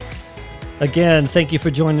Again, thank you for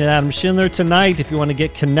joining Adam Schindler tonight. If you want to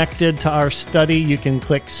get connected to our study, you can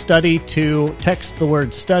click text the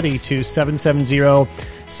word study to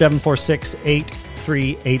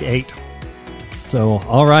 770-746-8388. So,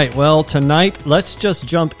 all right, well, tonight, let's just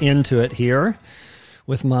jump into it here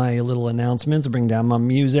with my little announcements. Bring down my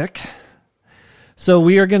music. So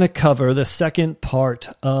we are going to cover the second part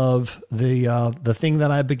of the thing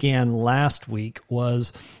that I began last week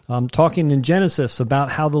was talking in Genesis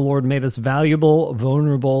about how the Lord made us valuable,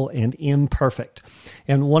 vulnerable, and imperfect.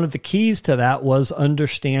 And one of the keys to that was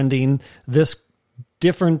understanding this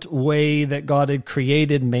different way that God had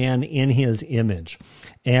created man in his image.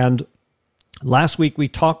 And last week we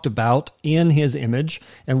talked about in his image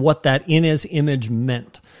and what that in his image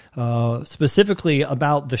meant. Specifically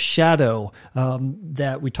about the shadow,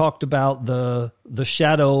 that we talked about the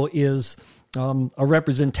shadow is a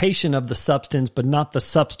representation of the substance, but not the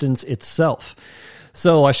substance itself.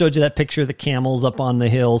 So I showed you that picture of the camels up on the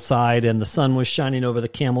hillside, and the sun was shining over the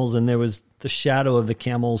camels, and there was the shadow of the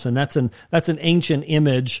camels, and that's an ancient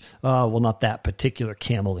image. Well, not that particular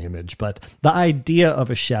camel image, but the idea of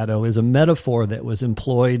a shadow is a metaphor that was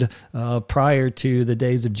employed prior to the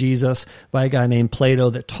days of Jesus by a guy named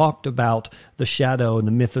Plato that talked about the shadow and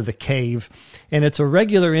the myth of the cave. And it's a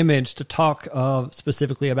regular image to talk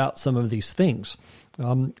specifically about some of these things,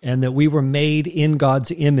 and that we were made in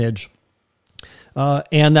God's image.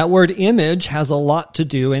 And that word image has a lot to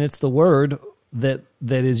do, and it's the word that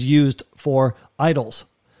is used for idols.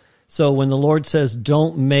 So when the Lord says,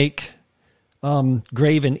 don't make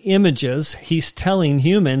graven images, he's telling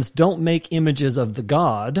humans, don't make images of the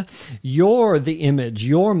God. You're the image.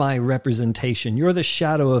 You're my representation. You're the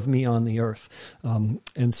shadow of me on the earth.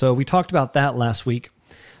 And so we talked about that last week.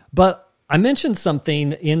 But I mentioned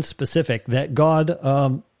something in specific that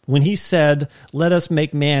God... when he said, let us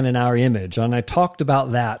make man in our image, and I talked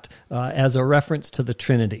about that as a reference to the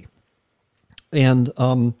Trinity. And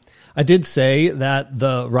I did say that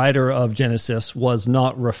the writer of Genesis was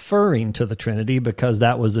not referring to the Trinity because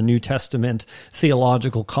that was a New Testament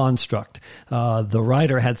theological construct. The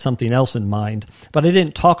writer had something else in mind, but I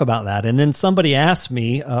didn't talk about that. And then somebody asked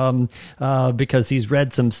me, because he's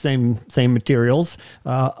read some same materials,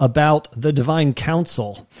 about the divine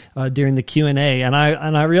council during the Q&A. And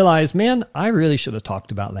I realized, man, I really should have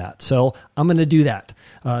talked about that. So I'm going to do that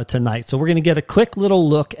tonight. So we're going to get a quick little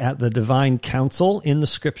look at the divine council in the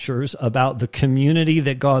scriptures about the community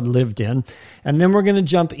that God lived in. And then we're going to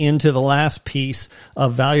jump into the last piece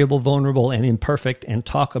of valuable, vulnerable, and imperfect and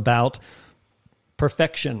talk about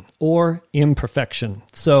perfection or imperfection.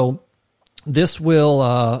 So this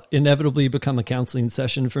will inevitably become a counseling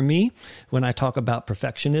session for me when I talk about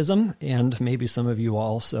perfectionism, and maybe some of you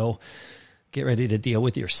all. So get ready to deal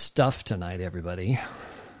with your stuff tonight, everybody.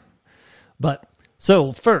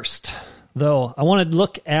 So first, though, I want to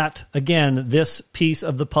look at, again, this piece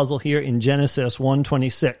of the puzzle here in Genesis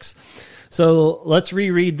 1:26. So let's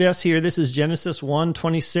reread this here. This is Genesis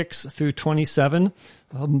 1:26 through 27.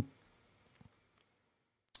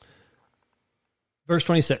 Verse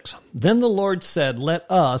 26, Then the Lord said, Let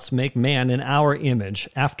us make man in our image,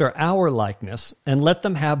 after our likeness, and let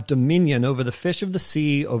them have dominion over the fish of the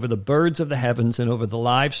sea, over the birds of the heavens, and over the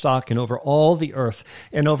livestock, and over all the earth,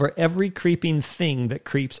 and over every creeping thing that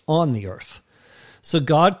creeps on the earth. So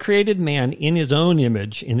God created man in his own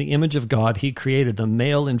image. In the image of God he created them.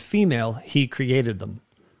 Male and female he created them.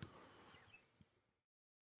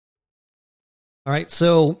 All right,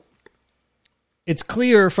 so it's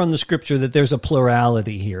clear from the scripture that there's a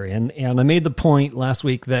plurality here. And I made the point last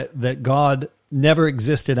week that God never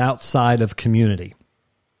existed outside of community.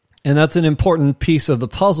 And that's an important piece of the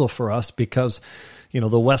puzzle for us because,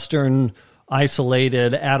 the Western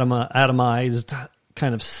isolated, atomized,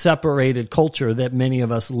 kind of separated culture that many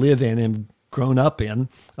of us live in and grown up in,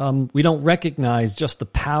 we don't recognize just the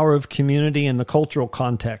power of community in the cultural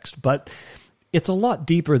context, but it's a lot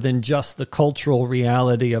deeper than just the cultural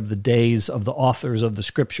reality of the days of the authors of the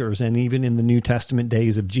scriptures, and even in the New Testament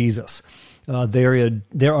days of Jesus.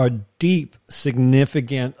 There are deep,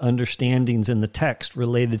 significant understandings in the text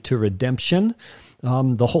related to redemption.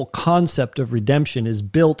 The whole concept of redemption is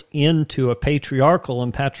built into a patriarchal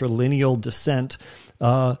and patrilineal descent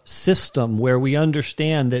system where we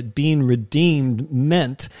understand that being redeemed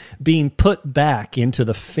meant being put back into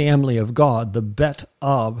the family of God, the bet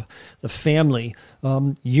of the family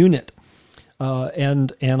unit.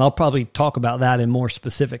 And I'll probably talk about that in more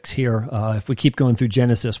specifics here. If we keep going through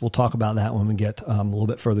Genesis, we'll talk about that when we get a little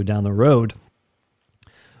bit further down the road.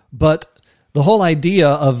 But the whole idea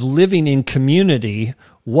of living in community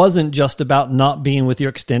wasn't just about not being with your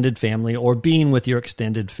extended family or being with your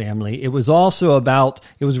extended family. It was also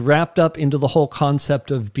it was wrapped up into the whole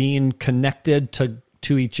concept of being connected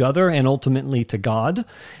to each other and ultimately to God.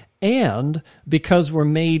 And because we're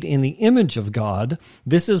made in the image of God,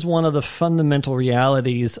 this is one of the fundamental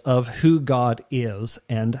realities of who God is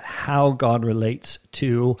and how God relates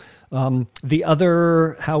to the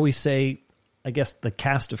other, how we say, I guess, the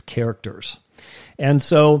cast of characters. And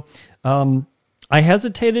so I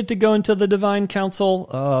hesitated to go into the divine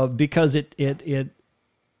council because it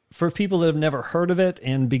for people that have never heard of it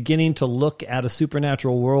and beginning to look at a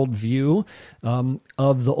supernatural worldview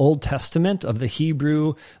of the Old Testament, of the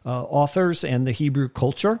Hebrew authors and the Hebrew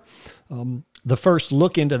culture. The first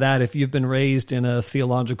look into that, if you've been raised in a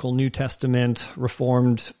theological New Testament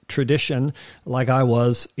Reformed tradition like I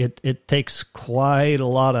was, it takes quite a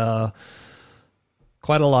lot of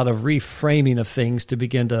reframing of things to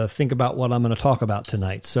begin to think about what I'm going to talk about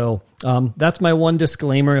tonight. So that's my one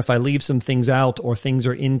disclaimer. If I leave some things out or things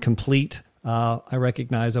are incomplete, I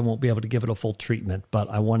recognize I won't be able to give it a full treatment, but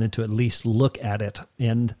I wanted to at least look at it.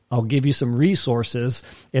 And I'll give you some resources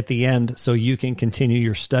at the end so you can continue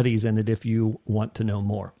your studies in it if you want to know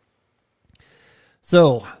more.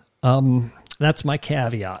 So that's my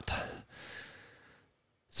caveat.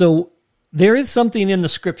 So there is something in the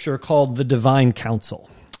scripture called the divine council.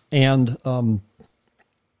 And I'm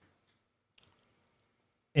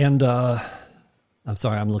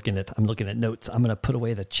sorry, I'm looking at notes. I'm going to put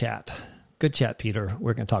away the chat. Good chat, Peter.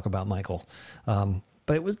 We're going to talk about Michael.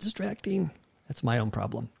 But it was distracting. That's my own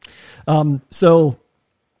problem. So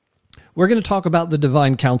we're going to talk about the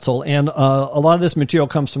divine council, and a lot of this material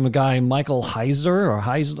comes from a guy, Michael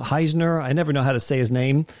Heisner. I never know how to say his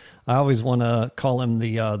name. I always want to call him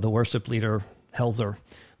the worship leader, Helzer,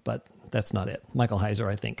 but that's not it. Michael Heiser,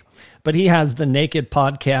 I think. But he has the Naked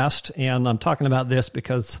podcast, and I'm talking about this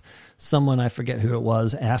because someone, I forget who it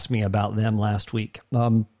was, asked me about them last week.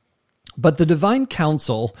 But the divine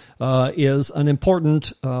council is an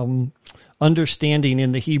important understanding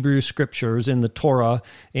in the Hebrew scriptures, in the Torah,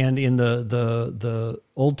 and in the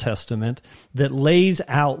Old Testament that lays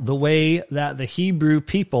out the way that the Hebrew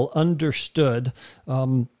people understood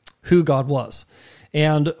who God was.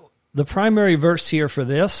 And the primary verse here for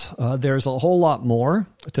this, there's a whole lot more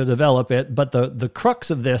to develop it, but the crux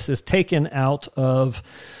of this is taken out of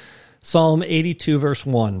Psalm 82, verse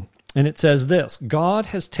 1. And it says this: God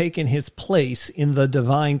has taken his place in the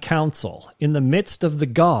divine council. In the midst of the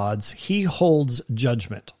gods, he holds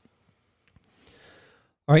judgment.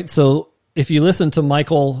 All right, so if you listen to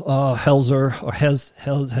Michael Helzer or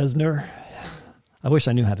Hesner, I wish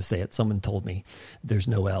I knew how to say it. Someone told me there's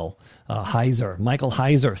no L. Heiser, Michael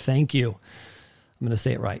Heiser, thank you. I'm going to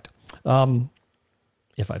say it right,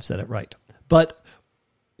 if I've said it right. But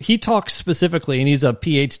he talks specifically, and he's a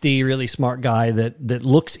PhD, really smart guy that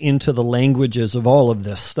looks into the languages of all of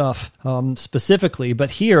this stuff specifically. But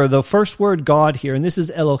here, the first word God here, and this is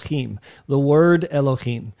Elohim, the word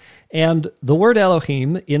Elohim. And the word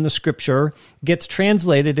Elohim in the scripture gets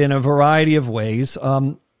translated in a variety of ways.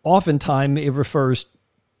 Oftentimes it refers,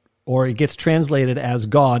 or it gets translated as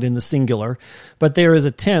God in the singular, but there is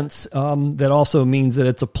a tense that also means that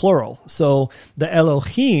it's a plural. So the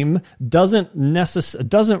Elohim doesn't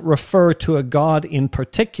refer to a God in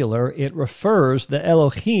particular. It refers, the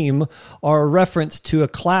Elohim are a reference to a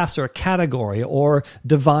class or a category or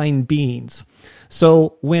divine beings.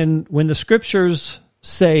 So when the scriptures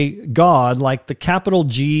say God, like the capital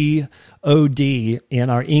G-O-D in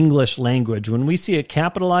our English language, when we see a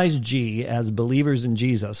capitalized G as believers in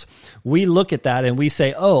Jesus, we look at that and we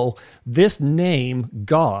say, oh, this name,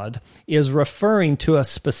 God, is referring to a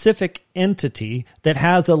specific entity that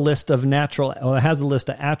has a list of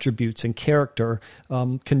attributes and character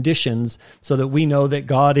conditions, so that we know that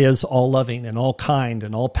God is all loving and all kind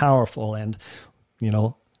and all powerful, and,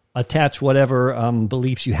 attach whatever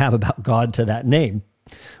beliefs you have about God to that name.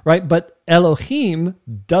 Right? But Elohim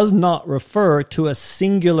does not refer to a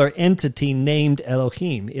singular entity named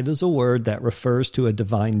Elohim. It is a word that refers to a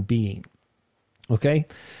divine being. Okay?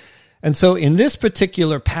 And so in this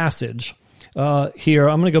particular passage here,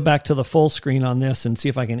 I'm going to go back to the full screen on this and see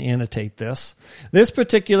if I can annotate this. This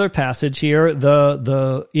particular passage here,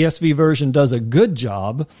 the ESV version does a good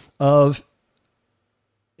job of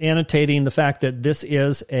annotating the fact that this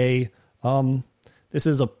is a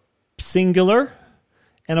singular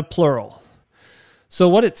and a plural. So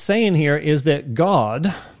what it's saying here is that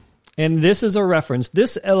God, and this is a reference,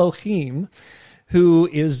 this Elohim, who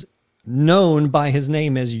is known by his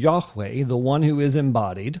name as Yahweh, the one who is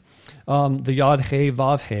embodied, the Yod He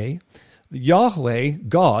Vav He, Yahweh,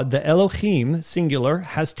 God, the Elohim, singular,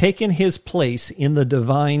 has taken his place in the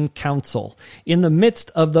divine council. In the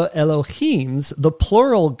midst of the Elohims, the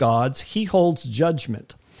plural gods, he holds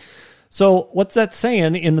judgment. So what's that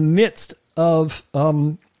saying? In the midst of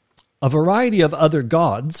a variety of other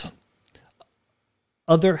gods,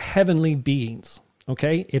 other heavenly beings,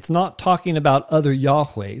 okay? It's not talking about other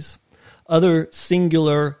Yahwehs, other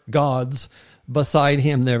singular gods. Beside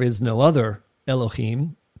him there is no other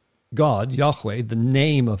Elohim, God, Yahweh, the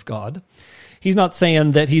name of God. He's not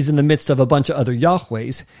saying that he's in the midst of a bunch of other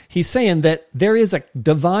Yahwehs. He's saying that there is a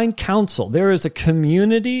divine council. There is a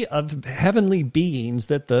community of heavenly beings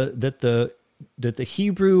that the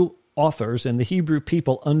Hebrew authors and the Hebrew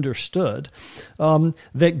people understood,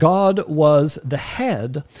 that God was the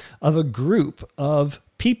head of a group of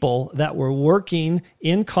people that were working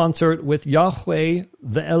in concert with Yahweh,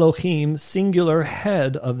 the Elohim, singular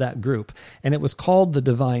head of that group. And it was called the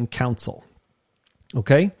Divine Council.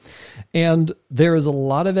 Okay? And there is a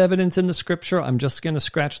lot of evidence in the scripture. I'm just going to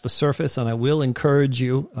scratch the surface, and I will encourage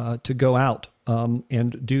you to go out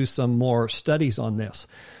and do some more studies on this.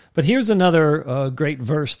 But here's another great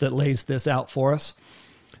verse that lays this out for us.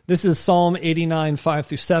 This is Psalm 89,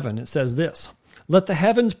 5-7. It says this: "Let the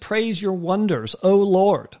heavens praise your wonders, O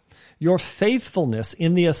Lord, your faithfulness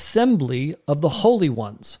in the assembly of the holy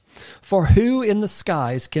ones. For who in the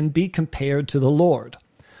skies can be compared to the Lord?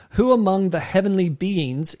 Who among the heavenly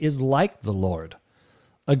beings is like the Lord?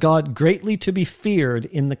 A God greatly to be feared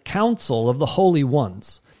in the council of the holy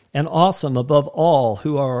ones, and awesome above all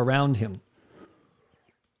who are around him."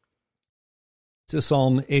 This is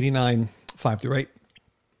Psalm 89, 5-8.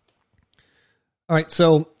 All right,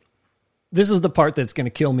 so this is the part that's going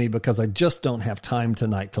to kill me because I just don't have time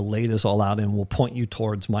tonight to lay this all out, and we'll point you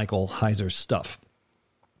towards Michael Heiser's stuff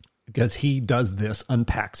because he does this,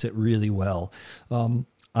 unpacks it really well.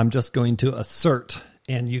 I'm just going to assert,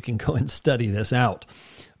 and you can go and study this out.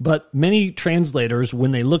 But many translators,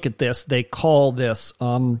 when they look at this, they call this,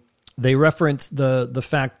 they reference the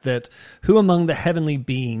fact that who among the heavenly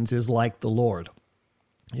beings is like the Lord?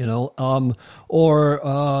 Or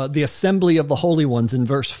the assembly of the holy ones in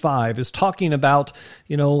verse 5 is talking about,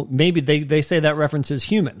 maybe they say that references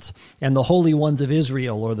humans and the holy ones of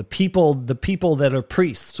Israel, or the people that are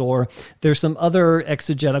priests, or there's some other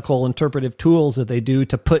exegetical interpretive tools that they do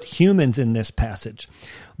to put humans in this passage.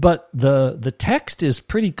 But the text is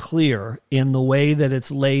pretty clear in the way that it's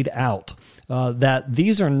laid out. That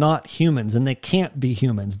these are not humans, and they can't be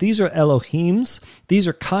humans. These are Elohims. These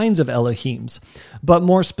are kinds of Elohims. But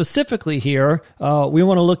more specifically here, we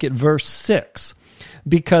want to look at verse 6,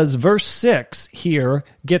 because verse 6 here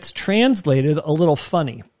gets translated a little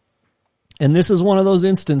funny. And this is one of those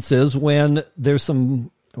instances when there's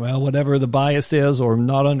some, whatever the bias is or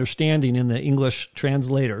not understanding in the English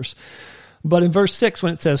translators. But in verse 6,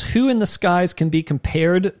 when it says, "Who in the skies can be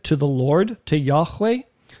compared to the Lord, to Yahweh?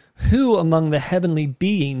 Who among the heavenly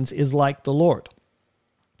beings is like the Lord?"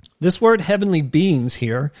 This word heavenly beings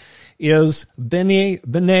here is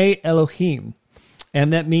B'nai Elohim,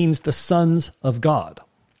 and that means the sons of God.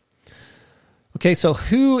 Okay, so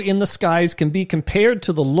who in the skies can be compared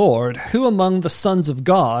to the Lord? Who among the sons of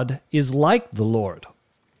God is like the Lord?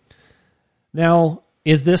 Now,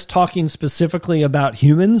 is this talking specifically about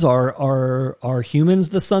humans? Are humans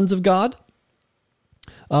the sons of God?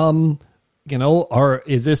 Or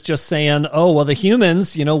is this just saying, the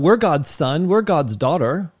humans, we're God's son, we're God's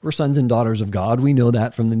daughter, we're sons and daughters of God. We know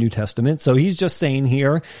that from the New Testament. So he's just saying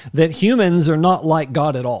here that humans are not like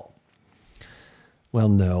God at all. Well,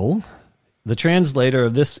 no. The translator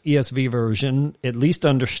of this ESV version at least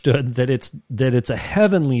understood that it's a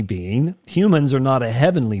heavenly being. Humans are not a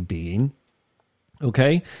heavenly being.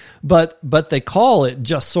 Okay? But they call it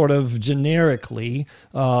just sort of generically,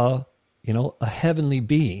 a heavenly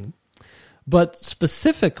being. But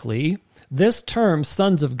specifically, this term,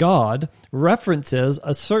 sons of God, references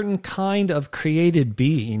a certain kind of created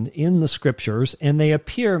being in the scriptures, and they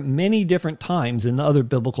appear many different times in other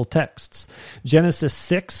biblical texts. Genesis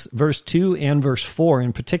 6, verse 2 and verse 4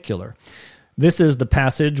 in particular. This is the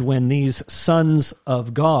passage when these sons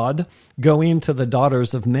of God go into the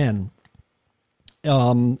daughters of men,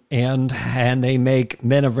 and they make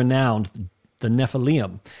men of renown, the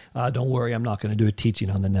Nephilim. Don't worry, I'm not going to do a teaching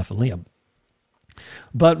on the Nephilim.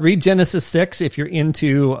 But read Genesis 6 if you're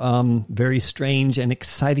into very strange and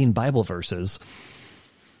exciting Bible verses.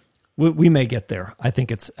 We may get there. I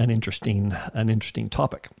think it's an interesting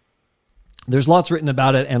topic. There's lots written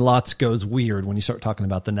about it, and lots goes weird when you start talking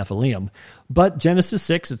about the Nephilim. But Genesis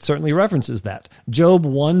 6, it certainly references that. Job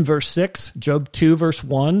 1, verse 6, Job 2, verse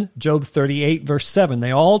 1, Job 38, verse 7,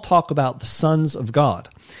 they all talk about the sons of God.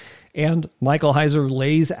 And Michael Heiser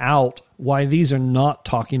lays out why these are not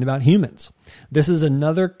talking about humans. This is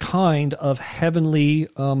another kind of heavenly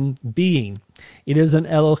being. It is an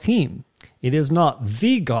Elohim. It is not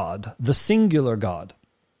the God, the singular God.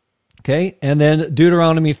 Okay, and then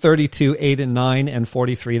Deuteronomy 32, 8 and 9 and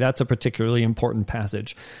 43, that's a particularly important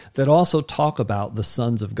passage that also talk about the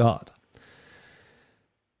sons of God.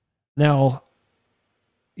 Now,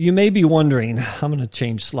 you may be wondering, I'm going to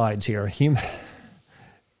change slides here.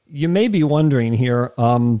 You may be wondering here,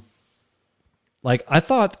 like I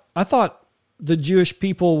thought the Jewish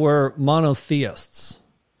people were monotheists,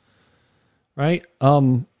 right?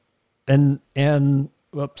 And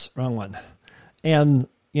whoops, wrong one. And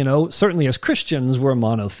certainly as Christians, we're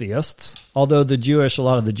monotheists, although a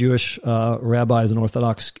lot of the Jewish rabbis and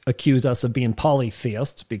Orthodox accuse us of being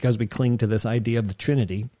polytheists because we cling to this idea of the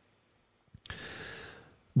Trinity.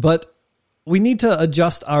 But we need to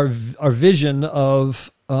adjust our vision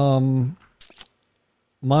of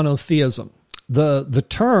monotheism. The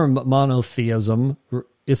term monotheism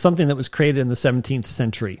is something that was created in the 17th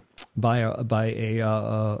century by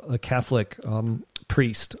a Catholic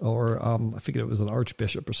priest, or I figured it was an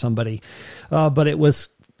archbishop or somebody, but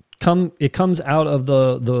it comes out of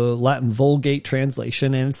the Latin Vulgate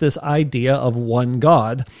translation, and it's this idea of one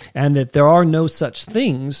God, and that there are no such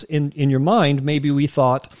things in your mind. Maybe we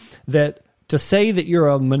thought that to say that you're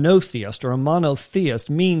a monotheist or a monotheist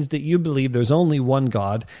means that you believe there's only one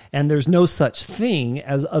God, and there's no such thing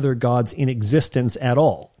as other gods in existence at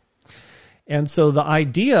all. And so the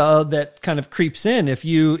idea that kind of creeps in, if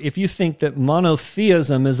you think that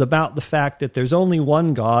monotheism is about the fact that there's only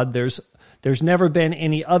one God, there's never been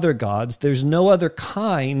any other gods, there's no other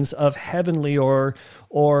kinds of heavenly or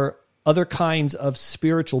other kinds of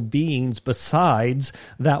spiritual beings besides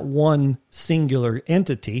that one singular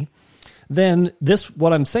entity, then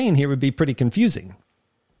what I'm saying here would be pretty confusing,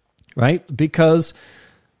 right? Because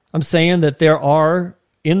I'm saying that there are,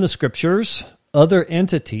 in the scriptures, other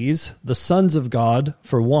entities, the sons of God,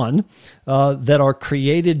 for one, that are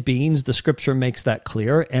created beings. The scripture makes that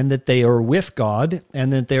clear, and that they are with God,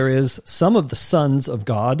 and that there is some of the sons of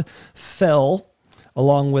God fell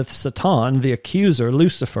along with Satan, the accuser,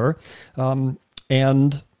 Lucifer,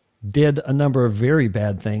 and did a number of very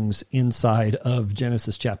bad things inside of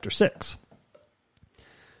Genesis chapter 6.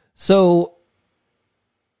 So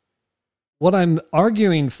what I'm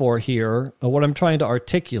arguing for here, or what I'm trying to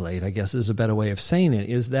articulate, I guess is a better way of saying it,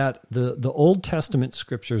 is that the Old Testament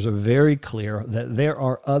scriptures are very clear that there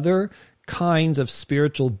are other kinds of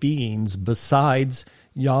spiritual beings besides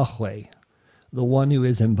Yahweh, the one who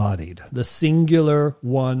is embodied, the singular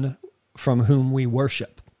one from whom we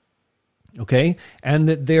worship. Okay? And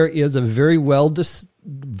that there is a very well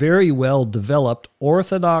developed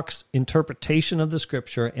Orthodox interpretation of the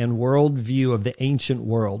scripture and worldview of the ancient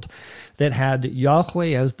world that had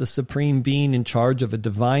Yahweh as the supreme being in charge of a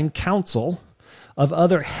divine council of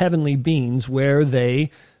other heavenly beings where they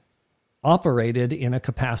operated in a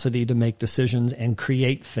capacity to make decisions and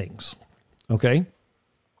create things. Okay?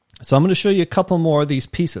 So I'm going to show you a couple more of these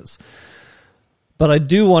pieces. But I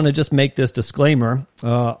do want to just make this disclaimer.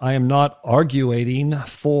 I'm not arguing,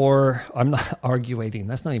 that's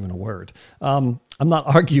not even a word. I'm not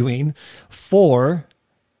arguing for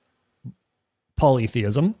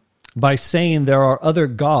polytheism by saying there are other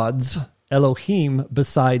gods, Elohim,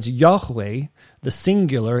 besides Yahweh, the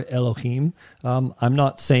singular Elohim. I'm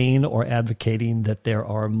not saying or advocating that there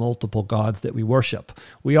are multiple gods that we worship.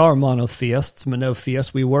 We are monotheists.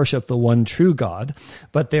 We worship the one true God.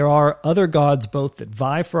 But there are other gods both that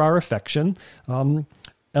vie for our affection.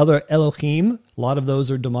 Other Elohim, a lot of those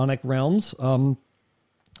are demonic realms.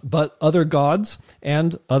 But other gods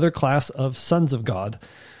and other class of sons of God.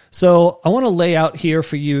 So I want to lay out here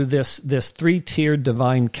for you this three-tiered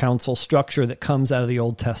divine council structure that comes out of the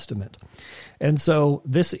Old Testament. And so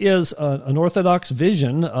this is an Orthodox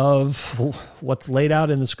vision of what's laid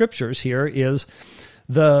out in the scriptures here is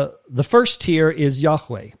the first tier is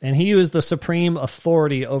Yahweh, and he is the supreme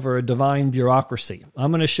authority over a divine bureaucracy.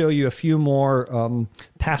 I'm going to show you a few more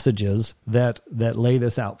passages that lay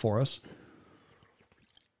this out for us.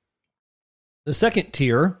 The second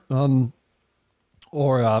tier,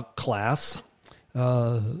 or class,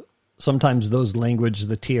 sometimes those language,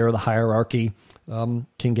 the tier, the hierarchy,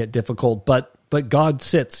 can get difficult, but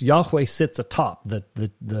Yahweh sits atop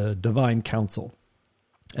the divine council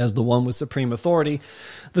as the one with supreme authority.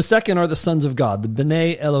 The second are the sons of God, the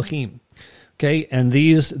B'nai Elohim. Okay, and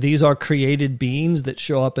these are created beings that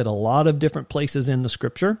show up at a lot of different places in the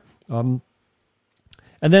scripture. And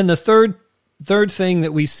then the third thing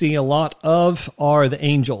that we see a lot of are the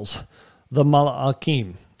angels, the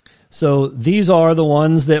Mala'akim. So these are the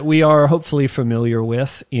ones that we are hopefully familiar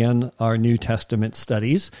with in our New Testament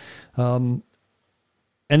studies. And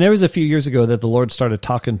there was a few years ago that the Lord started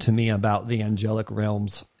talking to me about the angelic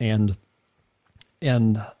realms, and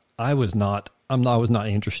I was not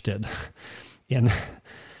interested in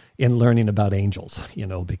learning about angels,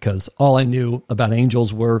 because all I knew about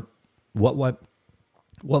angels were what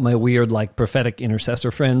my weird prophetic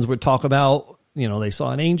intercessor friends would talk about. They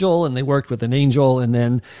saw an angel and they worked with an angel. And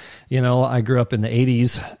then, I grew up in the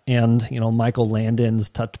 80s, and, Michael Landon's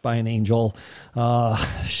Touched by an Angel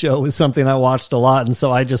show was something I watched a lot. And so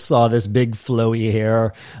I just saw this big flowy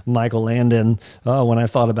hair Michael Landon when I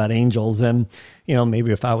thought about angels. And,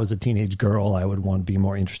 maybe if I was a teenage girl, I would want to be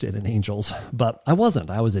more interested in angels. But I wasn't.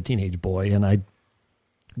 I was a teenage boy, and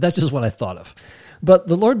that's just what I thought of. But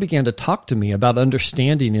the Lord began to talk to me about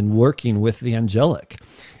understanding and working with the angelic.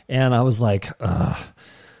 And I was like, ugh.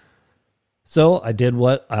 So I did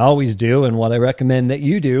what I always do and what I recommend that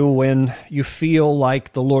you do when you feel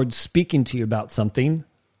like the Lord's speaking to you about something.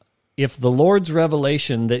 If the Lord's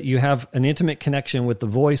revelation that you have an intimate connection with the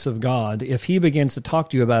voice of God, if he begins to talk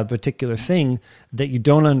to you about a particular thing that you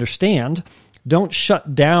don't understand, don't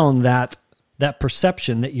shut down that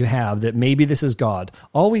perception that you have that maybe this is God.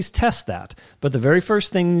 Always test that. But the very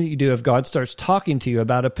first thing that you do if God starts talking to you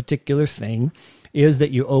about a particular thing is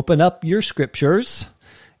that you open up your scriptures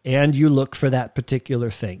and you look for that particular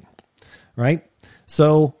thing, right?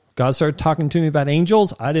 So God started talking to me about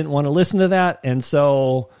angels. I didn't want to listen to that.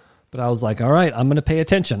 But I was like, all right, I'm going to pay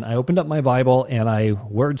attention. I opened up my Bible and I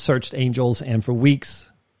word searched angels. And for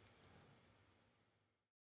weeks,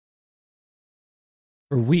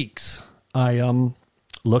 I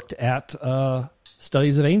looked at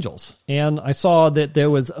studies of angels. And I saw that there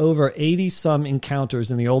was over 80-some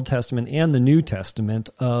encounters in the Old Testament and the New Testament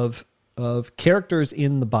of characters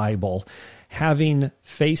in the Bible having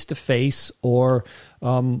face-to-face or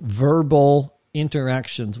verbal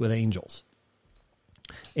interactions with angels.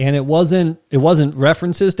 And it wasn't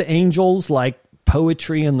references to angels like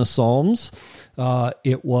poetry in the Psalms.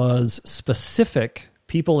 It was specific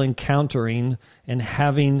people encountering and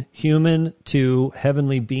having human to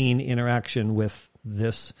heavenly being interaction with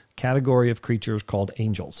this category of creatures called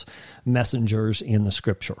angels, messengers in the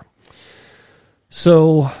scripture.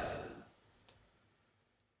 So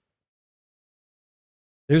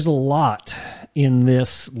there's a lot in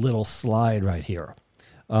this little slide right here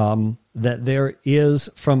that there is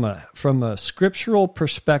from a scriptural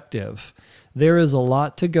perspective. There is a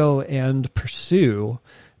lot to go and pursue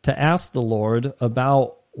to ask the Lord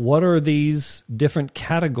about what are these different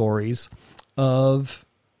categories of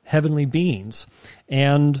heavenly beings,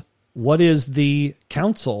 and what is the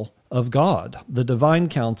counsel of God, the divine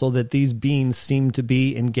counsel that these beings seem to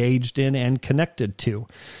be engaged in and connected to.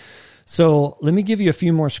 So let me give you a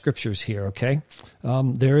few more scriptures here, okay?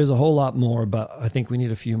 There is a whole lot more, but I think we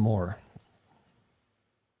need a few more.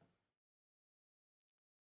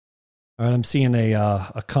 All right, I'm seeing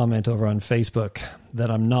a comment over on Facebook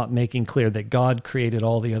that I'm not making clear that God created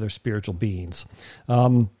all the other spiritual beings.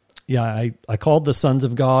 I called the sons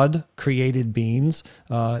of God created beings.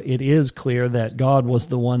 It is clear that God was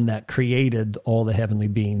the one that created all the heavenly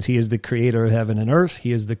beings. He is the creator of heaven and earth.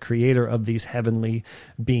 He is the creator of these heavenly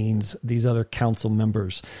beings, these other council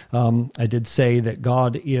members. I did say that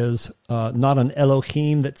God is not an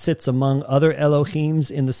Elohim that sits among other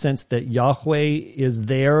Elohims in the sense that Yahweh is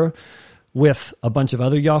there with a bunch of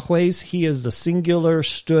other Yahwehs. He is the singular,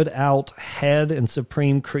 stood out head and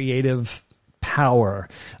supreme creative power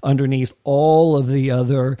underneath all of the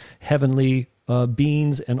other heavenly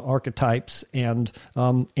beings and archetypes and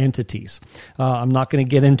entities. I'm not going to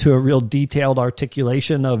get into a real detailed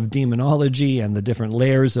articulation of demonology and the different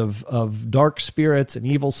layers of dark spirits and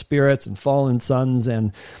evil spirits and fallen sons,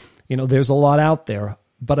 and there's a lot out there.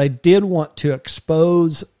 But I did want to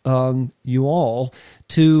expose you all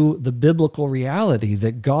to the biblical reality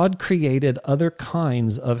that God created other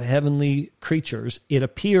kinds of heavenly creatures. It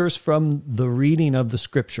appears from the reading of the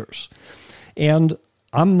scriptures. And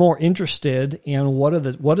I'm more interested in what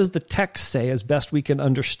does the text say as best we can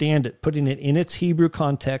understand it, putting it in its Hebrew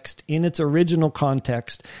context, in its original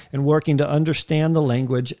context, and working to understand the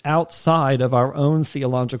language outside of our own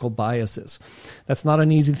theological biases. That's not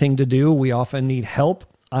an easy thing to do. We often need help.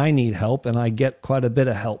 I need help, and I get quite a bit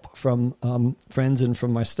of help from friends and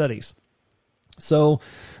from my studies. So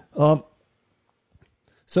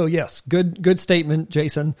yes, good statement,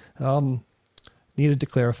 Jason. Needed to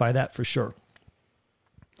clarify that for sure.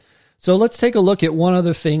 So let's take a look at one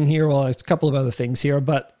other thing here. Well, it's a couple of other things here,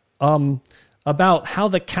 but about how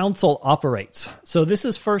the council operates. So this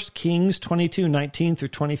is 1 Kings 22:19 through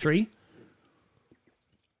 23.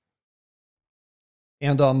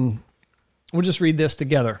 And we'll just read this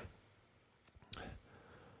together.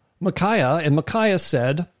 Micaiah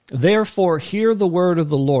said, "Therefore hear the word of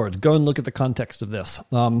the Lord." Go and look at the context of this.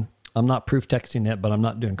 I'm not proof texting it, but I'm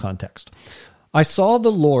not doing context. "I saw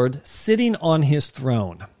the Lord sitting on his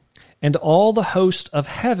throne, and all the host of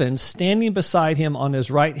heaven standing beside him on his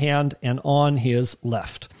right hand and on his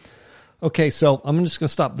left." Okay, so I'm just going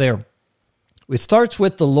to stop there. It starts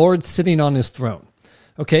with the Lord sitting on his throne.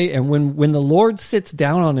 Okay, and when the Lord sits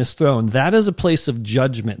down on his throne, that is a place of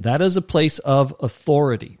judgment. That is a place of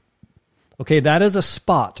authority. Okay, that is a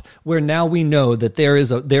spot where now we know that there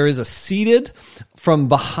is a seated from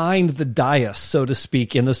behind the dais, so to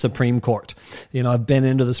speak, in the Supreme Court. You know, I've been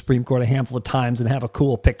into the Supreme Court a handful of times and have a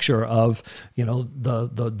cool picture of, you know,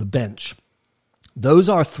 the bench. Those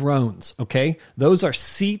are thrones, okay? Those are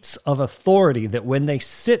seats of authority that when they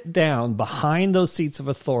sit down behind those seats of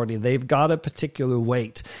authority, they've got a particular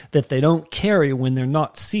weight that they don't carry when they're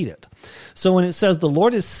not seated. So when it says the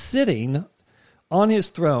Lord is sitting on his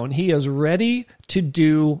throne, he is ready to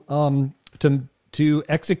do to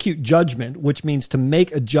execute judgment, which means to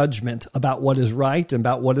make a judgment about what is right and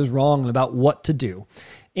about what is wrong and about what to do.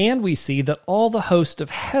 And we see that all the host of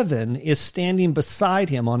heaven is standing beside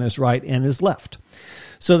him on his right and his left.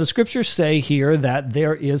 So the scriptures say here that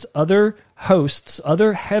there is other hosts,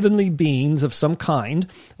 other heavenly beings of some kind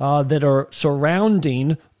that are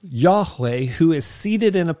surrounding Yahweh, who is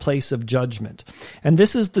seated in a place of judgment. And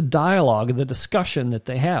this is the dialogue, the discussion that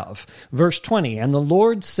they have. Verse 20, "And the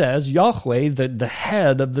Lord says," Yahweh, the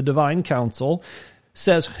head of the divine council,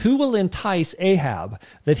 says, "Who will entice Ahab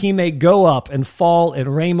that he may go up and fall at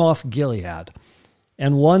Ramoth Gilead?"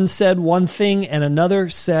 And one said one thing and another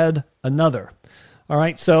said another. All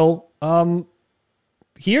right, so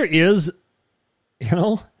here is,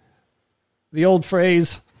 the old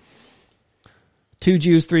phrase, 2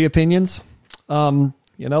 Jews, 3 opinions.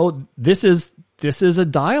 This is a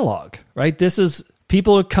dialogue, right? This is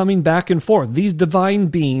people are coming back and forth. These divine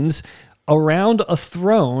beings around a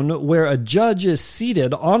throne where a judge is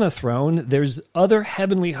seated on a throne. There's other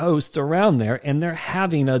heavenly hosts around there, and they're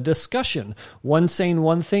having a discussion. One saying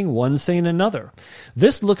one thing, one saying another.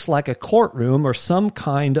 This looks like a courtroom or some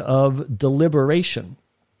kind of deliberation.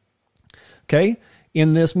 Okay,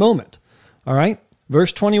 in this moment. All right,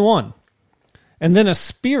 verse 21. "And then a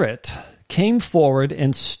spirit came forward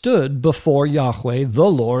and stood before Yahweh, the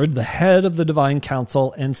Lord, the head of the divine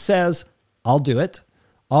council, and says, 'I'll do it.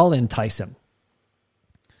 I'll entice him.'"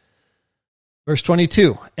 Verse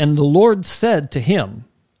 22, "And the Lord said to him,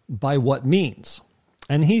 'By what means?'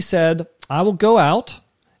 And he said, 'I will go out,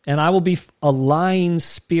 and I will be a lying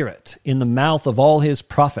spirit in the mouth of all his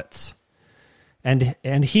prophets.'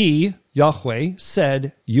 And he, Yahweh,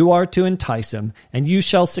 said, 'You are to entice him, and you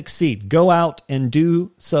shall succeed. Go out and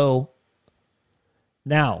do so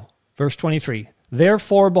now.'" Verse 23,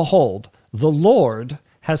 "Therefore, behold, the Lord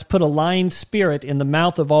has put a lying spirit in the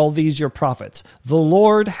mouth of all these your prophets. The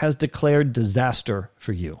Lord has declared disaster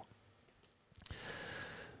for you."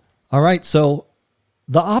 All right, so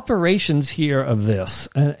the operations here of this,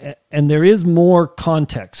 and there is more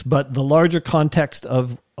context, but the larger context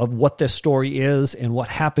of what this story is and what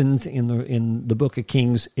happens in the book of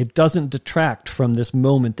Kings, it doesn't detract from this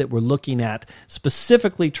moment that we're looking at,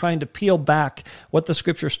 specifically trying to peel back what the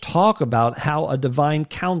scriptures talk about, how a divine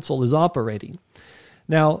council is operating.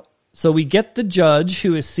 Now, so we get the judge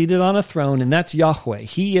who is seated on a throne, and that's Yahweh.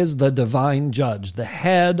 He is the divine judge, the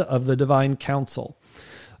head of the divine council.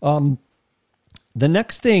 The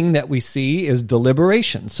next thing that we see is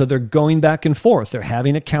deliberation. So they're going back and forth. They're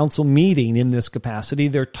having a council meeting in this capacity.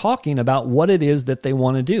 They're talking about what it is that they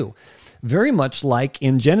want to do. Very much like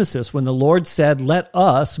in Genesis when the Lord said, "Let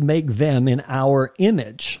us make them in our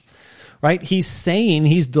image." Right?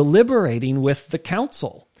 He's deliberating with the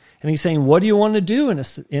council. And he's saying, what do you want to do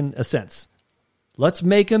in a sense? Let's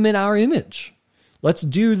make them in our image. Let's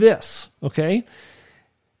do this, okay?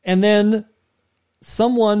 And then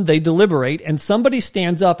they deliberate, and somebody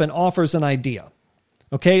stands up and offers an idea.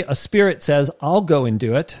 Okay, a spirit says, "I'll go and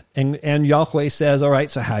do it." And Yahweh says, "All right,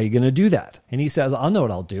 so how are you going to do that?" And he says, "I'll know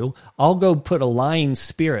what I'll do. I'll go put a lying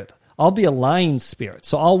spirit. I'll be a lying spirit.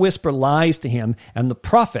 So I'll whisper lies to him, and the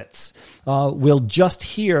prophets will just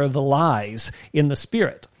hear the lies in the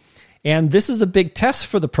spirit." And this is a big test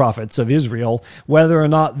for the prophets of Israel, whether or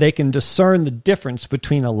not they can discern the difference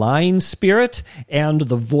between a lying spirit and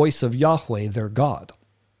the voice of Yahweh, their God.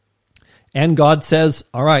 And God says,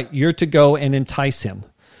 all right, you're to go and entice him.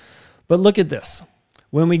 But look at this.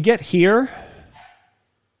 When we get here,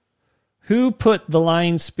 who put the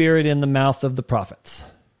lying spirit in the mouth of the prophets?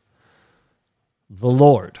 The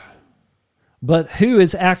Lord. But who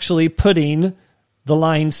is actually putting the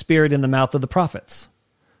lying spirit in the mouth of the prophets?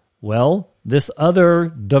 Well, this other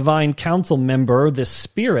divine council member, this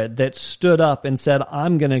spirit that stood up and said,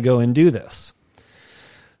 I'm going to go and do this.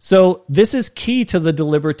 So this is key to the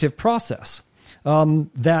deliberative process,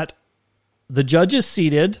 that the judge is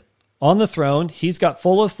seated on the throne. He's got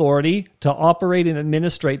full authority to operate and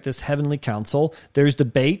administrate this heavenly council. There's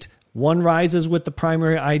debate. One rises with the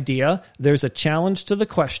primary idea. There's a challenge to the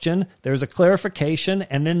question. There's a clarification.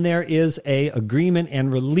 And then there is a agreement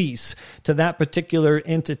and release to that particular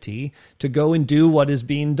entity to go and do what is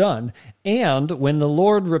being done. And when the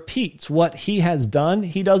Lord repeats what he has done,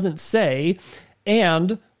 he doesn't say,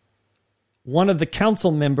 and one of the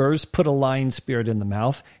council members put a lying spirit in the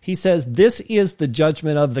mouth. He says, this is the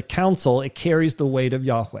judgment of the council. It carries the weight of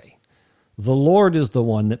Yahweh. The Lord is the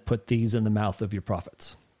one that put these in the mouth of your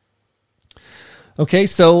prophets. Okay,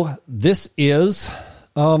 so this is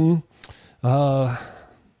an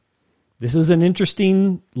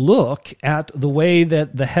interesting look at the way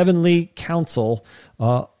that the heavenly council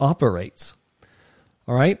operates.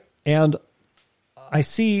 All right, and I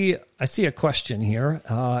see a question here,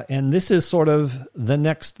 and this is sort of the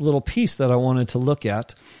next little piece that I wanted to look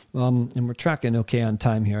at, and we're tracking okay on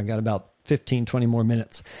time here. I got about 15, 20 more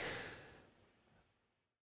minutes.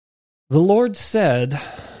 The Lord said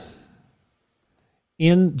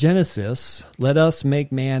in Genesis, let us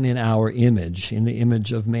make man in our image, in the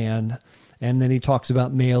image of man. And then he talks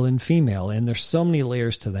about male and female. And there's so many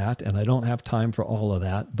layers to that, and I don't have time for all of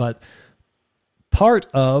that. But part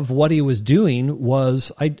of what he was doing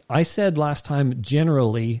was, I said last time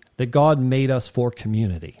generally that God made us for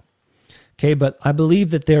community. Okay, but I believe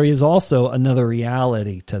that there is also another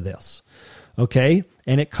reality to this. Okay,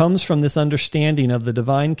 and it comes from this understanding of the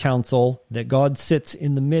divine council that God sits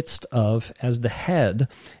in the midst of as the head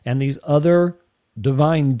and these other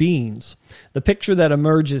divine beings. The picture that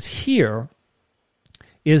emerges here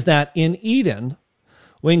is that in Eden,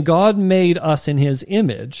 when God made us in his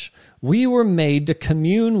image, we were made to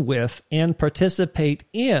commune with and participate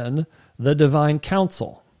in the divine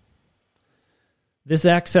council. This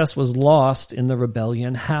access was lost in the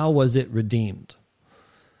rebellion. How was it redeemed?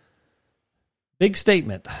 Big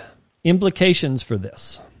statement. Implications for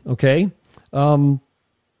this, okay? The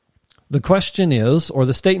question is, or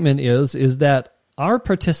the statement is that our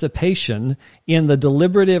participation in the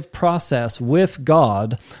deliberative process with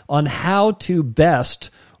God on how to best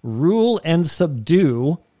rule and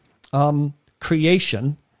subdue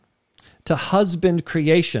creation, to husband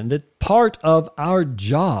creation, that part of our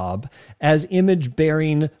job as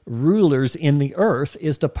image-bearing rulers in the earth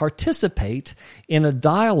is to participate in a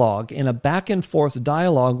dialogue, in a back-and-forth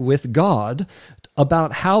dialogue with God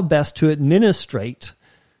about how best to administrate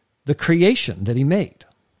the creation that he made,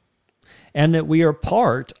 and that we are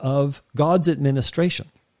part of God's administration.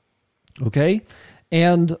 Okay?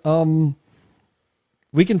 And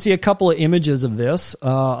we can see a couple of images of this.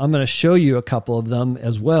 I'm going to show you a couple of them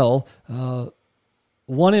as well.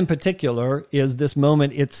 One in particular is this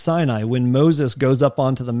moment at Sinai when Moses goes up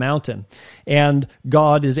onto the mountain and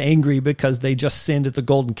God is angry because they just sinned at the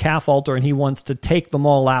golden calf altar and he wants to take them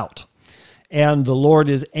all out. And the Lord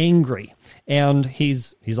is angry and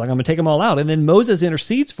he's like, I'm going to take them all out. And then Moses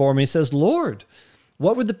intercedes for him. He says, Lord,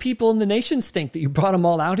 what would the people and the nations think that you brought them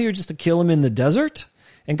all out here just to kill them in the desert?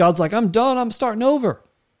 And God's like, I'm done. I'm starting over.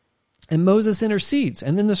 And Moses intercedes.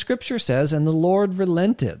 And then the scripture says, and the Lord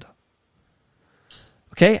relented.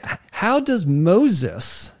 Okay, how does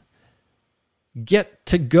Moses get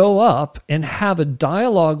to go up and have a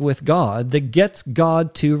dialogue with God that gets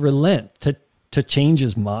God to relent, to change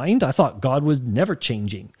his mind? I thought God was never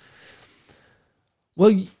changing.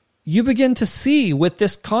 Well, you begin to see with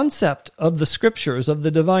this concept of the scriptures, of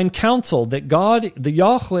the divine council, that God, the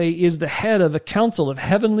Yahweh, is the head of a council of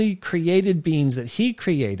heavenly created beings that he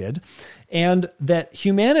created, and that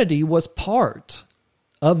humanity was part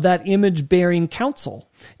of that image-bearing council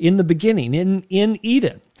in the beginning, in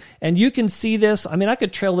Eden. And you can see this, I mean, I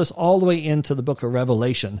could trail this all the way into the book of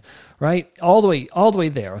Revelation, right? All the way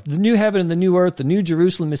there. The new heaven and the new earth, the new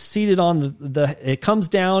Jerusalem is seated on it comes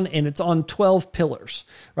down and it's on 12 pillars,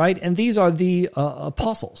 right? And these are the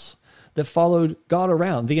apostles that followed God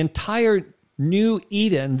around. The entire new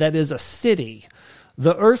Eden that is a city.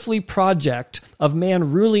 The earthly project of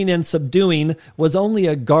man ruling and subduing was only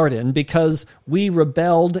a garden because we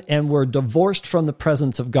rebelled and were divorced from the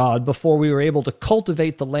presence of God before we were able to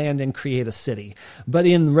cultivate the land and create a city. But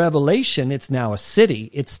in Revelation, it's now a city.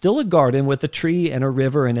 It's still a garden with a tree and a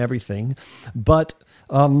river and everything. But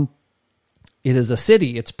It is a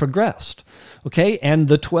city. It's progressed. Okay, and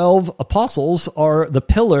the 12 apostles are the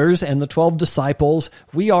pillars, and the 12 disciples,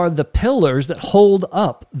 we are the pillars that hold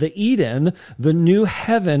up the Eden, the new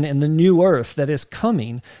heaven and the new earth that is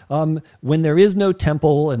coming when there is no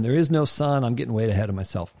temple and there is no sun. I'm getting way ahead of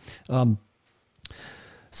myself.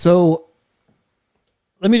 So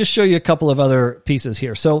let me just show you a couple of other pieces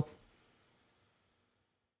here. So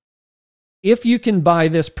if you can buy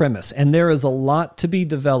this premise, and there is a lot to be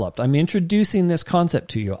developed, I'm introducing this concept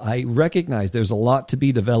to you. I recognize there's a lot to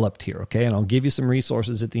be developed here, okay? And I'll give you some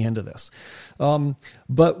resources at the end of this.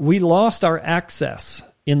 But we lost our access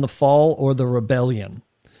in the fall or the rebellion,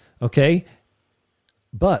 okay?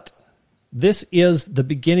 But this is the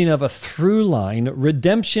beginning of a through line.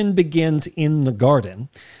 Redemption begins in the garden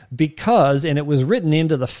because, and it was written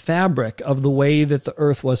into the fabric of the way that the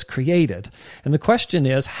earth was created. And the question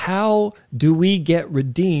is, how do we get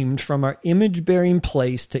redeemed from our image-bearing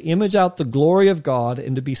place to image out the glory of God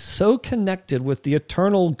and to be so connected with the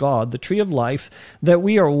eternal God, the tree of life, that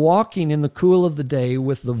we are walking in the cool of the day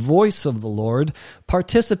with the voice of the Lord,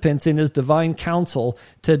 participants in his divine counsel,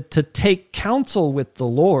 to take counsel with the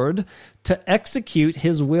Lord, to execute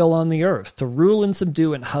his will on the earth, to rule and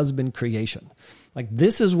subdue and husband creation. Like,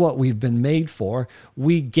 this is what we've been made for.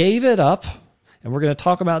 We gave it up, and we're going to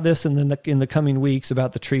talk about this in the coming weeks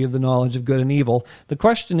about the tree of the knowledge of good and evil. The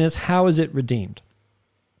question is, how is it redeemed?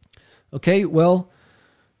 Okay, well,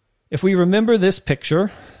 if we remember this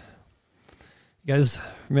picture, you guys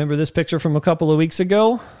remember this picture from a couple of weeks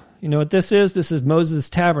ago? You know what this is? This is Moses'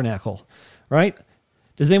 tabernacle, right?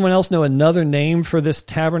 Does anyone else know another name for this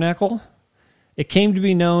tabernacle? It came to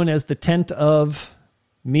be known as the tent of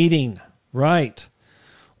meeting. Right.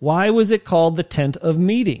 Why was it called the tent of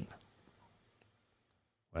meeting?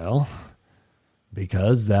 Well,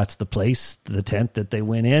 because that's the place, the tent that they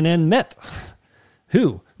went in and met.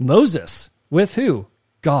 Who? Moses. With who?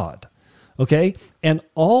 God. Okay? And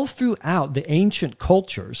all throughout the ancient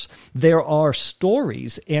cultures, there are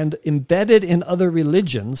stories, and embedded in other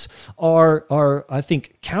religions are I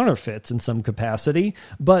think, counterfeits in some capacity,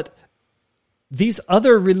 but these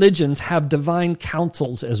other religions have divine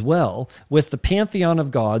councils as well, with the pantheon of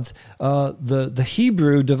gods. The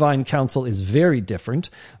Hebrew divine council is very different,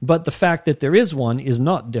 but the fact that there is one is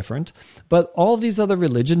not different. But all these other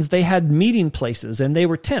religions, they had meeting places, and they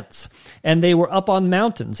were tents, and they were up on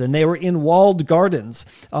mountains, and they were in walled gardens,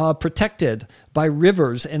 protected by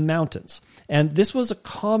rivers and mountains. And this was a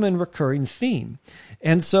common recurring theme.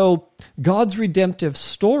 And so God's redemptive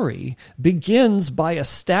story begins by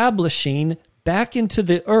establishing back into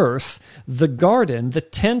the earth, the garden, the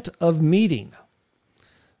tent of meeting.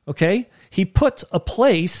 Okay? He puts a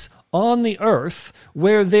place on the earth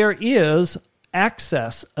where there is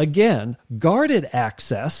access, again, guarded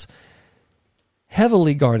access,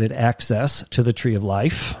 heavily guarded access to the tree of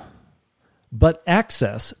life, but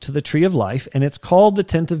access to the tree of life, and it's called the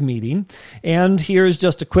tent of meeting. And here's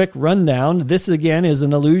just a quick rundown. This, again, is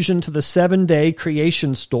an allusion to the 7-day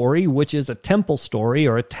creation story, which is a temple story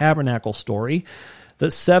or a tabernacle story.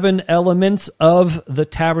 The 7 elements of the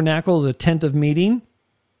tabernacle, the tent of meeting: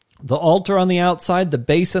 the altar on the outside, the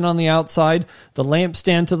basin on the outside, the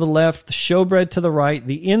lampstand to the left, the showbread to the right,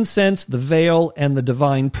 the incense, the veil, and the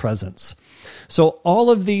divine presence. So all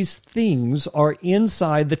of these things are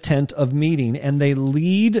inside the tent of meeting, and they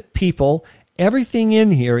lead people. Everything in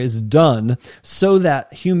here is done so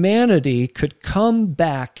that humanity could come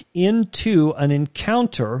back into an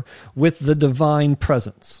encounter with the divine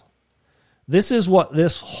presence. This is what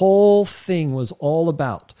this whole thing was all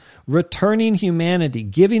about. Returning humanity,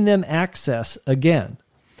 giving them access again.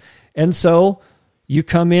 And so you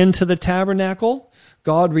come into the tabernacle,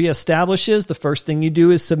 God reestablishes. The first thing you do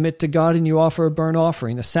is submit to God, and you offer a burnt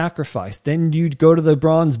offering, a sacrifice. Then you go to the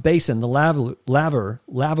bronze basin, the lavalier,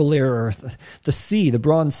 the sea, the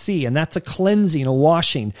bronze sea, and that's a cleansing, a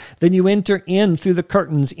washing. Then you enter in through the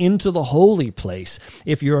curtains into the holy place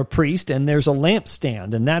if you're a priest, and there's a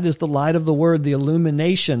lampstand, and that is the light of the word, the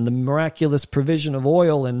illumination, the miraculous provision of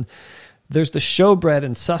oil, and there's the showbread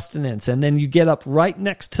and sustenance, and then you get up right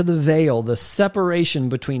next to the veil, the separation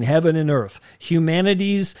between heaven and earth,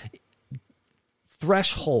 humanity's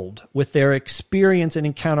threshold with their experience and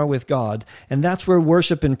encounter with God. And that's where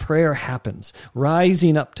worship and prayer happens,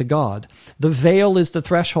 rising up to God. The veil is the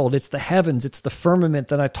threshold. It's the heavens. It's the firmament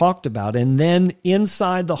that I talked about. And then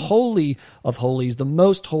inside the Holy of Holies, the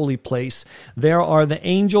most holy place, there are the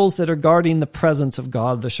angels that are guarding the presence of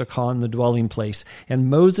God, the Shekinah, the dwelling place.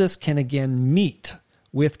 And Moses can again meet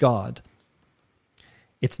with God.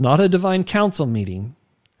 It's not a divine council meeting,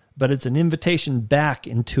 but it's an invitation back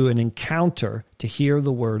into an encounter to hear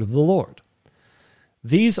the word of the Lord.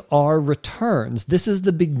 These are returns. This is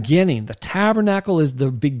the beginning. The tabernacle is the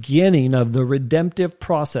beginning of the redemptive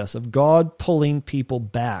process of God pulling people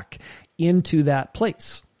back into that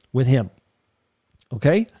place with him.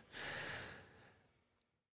 Okay?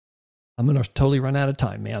 I'm going to totally run out of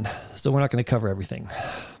time, man. So we're not going to cover everything.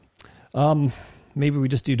 Maybe we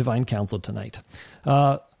just do divine counsel tonight.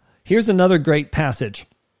 Here's another great passage.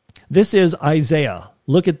 This is Isaiah.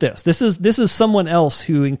 Look at this. This is someone else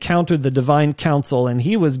who encountered the divine counsel, and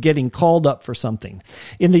he was getting called up for something.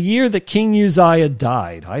 In the year that King Uzziah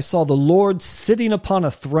died, I saw the Lord sitting upon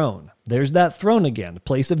a throne. There's that throne again,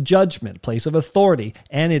 place of judgment, place of authority,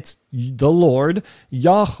 and it's the Lord,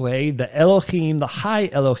 Yahweh, the Elohim, the high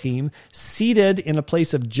Elohim, seated in a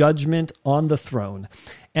place of judgment on the throne.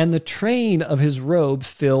 And the train of his robe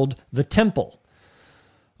filled the temple.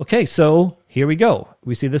 Okay, so here we go.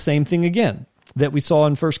 We see the same thing again that we saw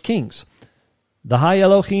in 1 Kings. The high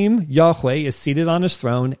Elohim, Yahweh, is seated on his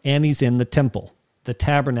throne, and he's in the temple, the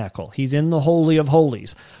tabernacle. He's in the Holy of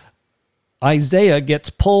Holies. Isaiah gets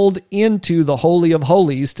pulled into the Holy of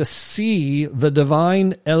Holies to see the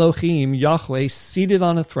divine Elohim, Yahweh, seated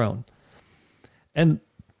on a throne. And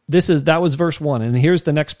that was verse 1. And here's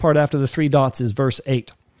the next part after the 3 dots is verse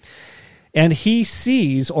 8. And he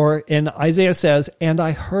sees, and Isaiah says, and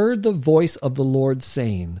I heard the voice of the Lord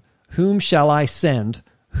saying, whom shall I send?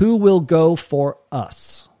 Who will go for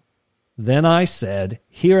us? Then I said,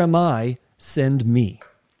 here am I, send me.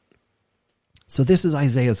 So this is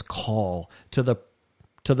Isaiah's call to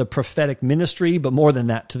the prophetic ministry, but more than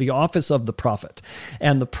that, to the office of the prophet.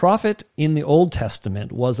 And the prophet in the Old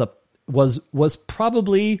Testament was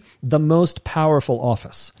probably the most powerful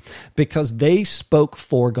office because they spoke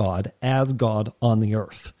for God as God on the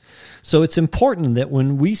earth. So it's important that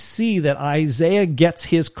when we see that Isaiah gets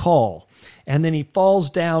his call and then he falls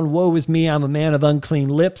down, woe is me, I'm a man of unclean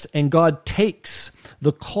lips, and God takes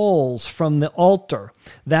the coals from the altar.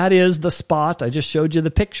 That is the spot. I just showed you the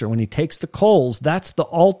picture. When he takes the coals, that's the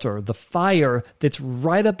altar, the fire that's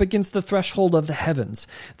right up against the threshold of the heavens.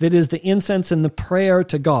 That is the incense and the prayer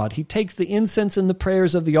to God. He takes the incense and the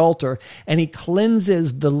prayers of the altar and he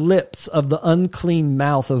cleanses the lips of the unclean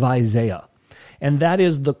mouth of Isaiah. And that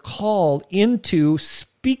is the call into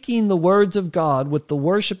speaking the words of God with the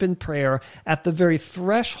worship and prayer at the very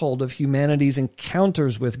threshold of humanity's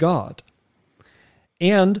encounters with God.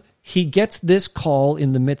 And he gets this call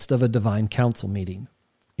in the midst of a divine council meeting,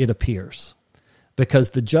 it appears. Because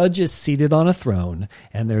the judge is seated on a throne,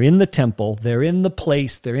 and they're in the temple, they're in the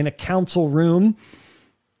place, they're in a council room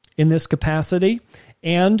in this capacity,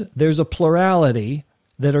 and there's a plurality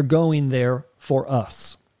that are going there for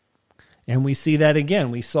us. And we see that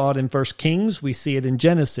again. We saw it in 1 Kings. We see it in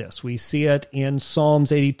Genesis. We see it in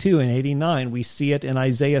Psalms 82 and 89. We see it in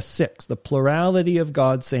Isaiah 6. The plurality of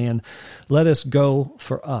God saying, let us go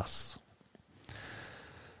for us.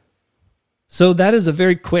 So that is a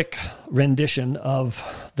very quick rendition of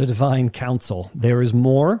the divine counsel. There is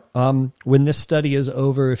more. When this study is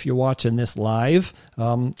over, if you're watching this live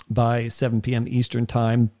by 7 p.m. Eastern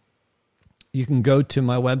Time, you can go to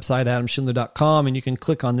my website, adamschindler.com, and you can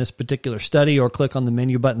click on this particular study or click on the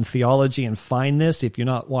menu button Theology and find this if you're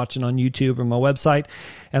not watching on YouTube or my website.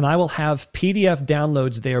 And I will have PDF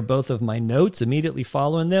downloads there, both of my notes immediately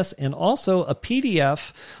following this and also a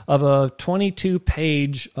PDF of a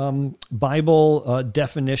 22-page Bible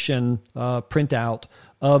definition printout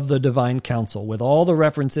of the divine counsel with all the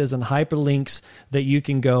references and hyperlinks that you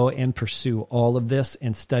can go and pursue all of this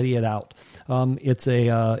and study it out.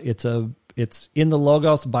 It's in the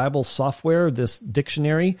Logos Bible software, this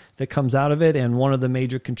dictionary that comes out of it, and one of the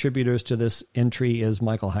major contributors to this entry is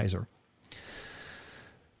Michael Heiser.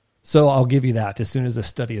 So I'll give you that as soon as this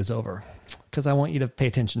study is over, because I want you to pay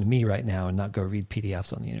attention to me right now and not go read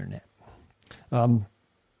PDFs on the internet.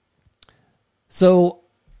 So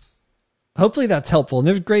hopefully that's helpful, and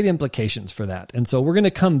there's great implications for that. And so we're going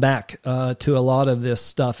to come back to a lot of this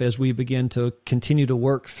stuff as we begin to continue to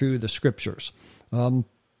work through the scriptures.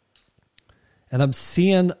 And I'm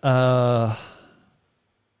seeing a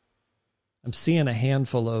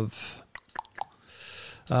handful of,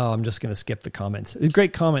 I'm just going to skip the comments.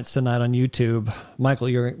 Great comments tonight on YouTube. Michael,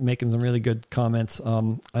 you're making some really good comments.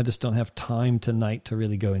 I just don't have time tonight to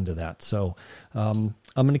really go into that. So I'm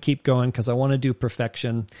going to keep going because I want to do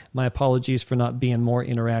perfection. My apologies for not being more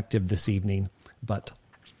interactive this evening, but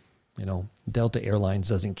Delta Airlines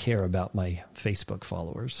doesn't care about my Facebook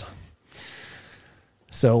followers.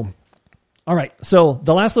 So, all right. So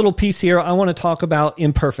the last little piece here, I want to talk about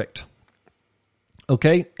imperfect.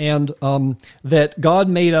 Okay, and that God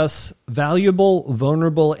made us valuable,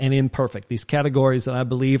 vulnerable, and imperfect. These categories that I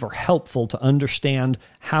believe are helpful to understand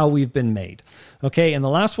how we've been made. Okay, and the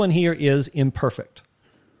last one here is imperfect.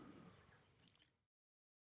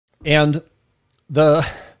 And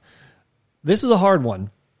this is a hard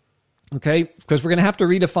one, okay, because we're going to have to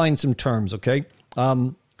redefine some terms, okay?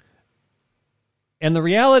 And the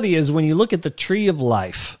reality is when you look at the tree of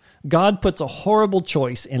life, God puts a horrible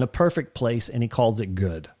choice in a perfect place and he calls it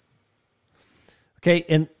good. Okay,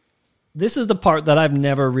 and this is the part that I've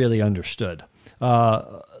never really understood,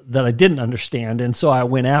 that I didn't understand, and so I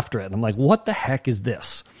went after it. I'm like, what the heck is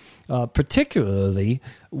this? Particularly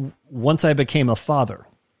once I became a father,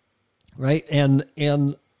 right? And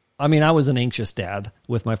I mean, I was an anxious dad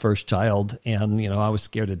with my first child, and, I was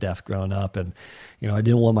scared to death growing up, and, I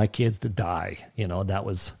didn't want my kids to die. That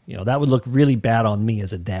was, that would look really bad on me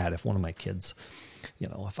as a dad if one of my kids,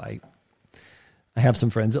 if I have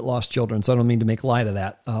some friends that lost children, so I don't mean to make light of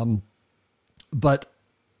that. But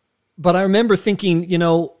I remember thinking,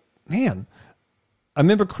 man, I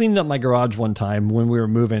remember cleaning up my garage one time when we were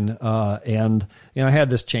moving, and, I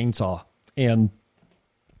had this chainsaw, and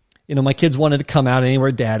my kids wanted to come out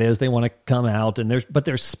anywhere dad is. They want to come out, and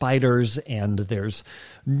there's spiders and there's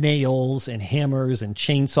nails and hammers and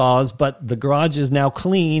chainsaws, but the garage is now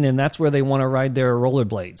clean, and that's where they want to ride their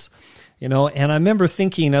rollerblades. And I remember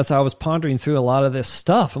thinking as I was pondering through a lot of this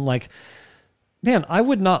stuff, I'm like, man, I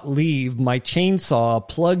would not leave my chainsaw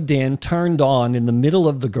plugged in, turned on in the middle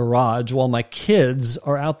of the garage while my kids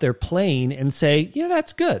are out there playing and say, yeah,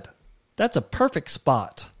 that's good. That's a perfect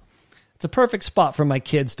spot. It's a perfect spot for my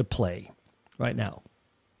kids to play right now.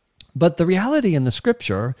 But the reality in the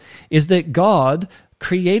scripture is that God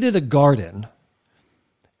created a garden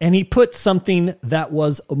and he put something that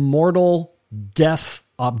was a mortal death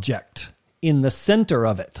object in the center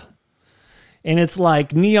of it. And it's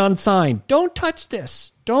like neon sign, don't touch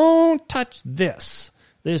this, don't touch this.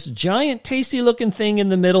 This giant tasty looking thing in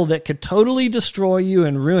the middle that could totally destroy you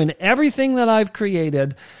and ruin everything that I've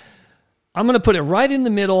created. I'm going to put it right in the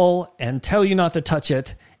middle and tell you not to touch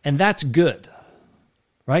it, and that's good,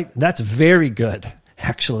 right? That's very good,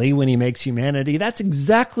 actually, when he makes humanity. That's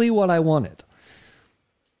exactly what I wanted.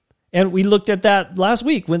 And we looked at that last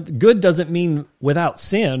week. When good doesn't mean without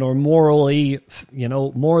sin or morally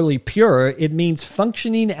pure. It means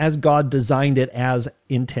functioning as God designed it as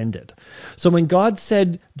intended. So when God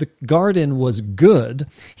said the garden was good,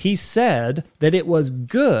 he said that it was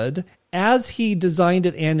good as he designed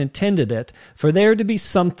it and intended it, for there to be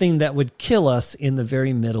something that would kill us in the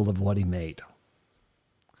very middle of what he made.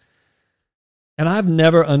 And I've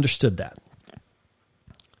never understood that.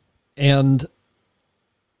 And,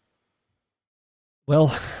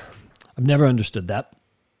 well, I've never understood that.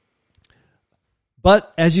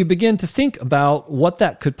 But as you begin to think about what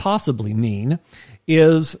that could possibly mean,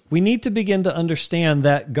 is we need to begin to understand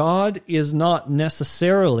that God is not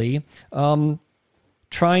necessarily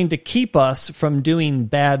trying to keep us from doing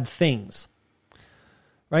bad things,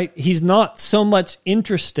 right? He's not so much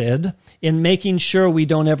interested in making sure we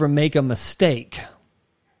don't ever make a mistake.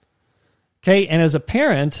 Okay, and as a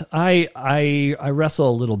parent, I wrestle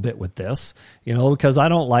a little bit with this, because I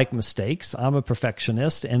don't like mistakes. I'm a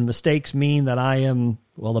perfectionist, and mistakes mean that I am,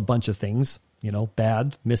 a bunch of things.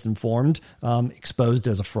 Bad, misinformed, exposed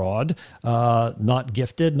as a fraud, not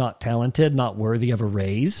gifted, not talented, not worthy of a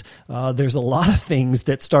raise. There's a lot of things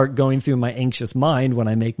that start going through my anxious mind when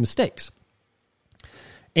I make mistakes.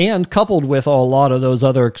 And coupled with a lot of those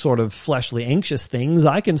other sort of fleshly anxious things,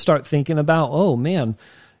 I can start thinking about, oh man,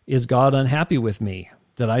 is God unhappy with me?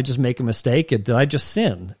 Did I just make a mistake? Did I just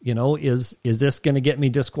sin? Is this going to get me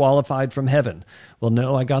disqualified from heaven? Well,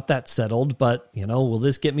 no, I got that settled, but, will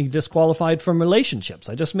this get me disqualified from relationships?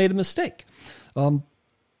 I just made a mistake. And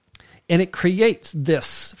it creates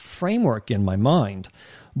this framework in my mind.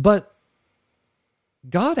 But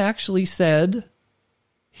God actually said,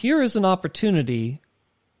 here is an opportunity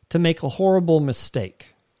to make a horrible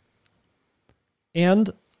mistake. And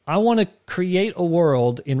I want to create a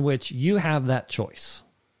world in which you have that choice.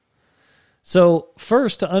 So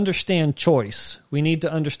first, to understand choice, we need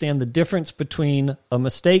to understand the difference between a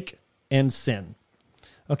mistake and sin.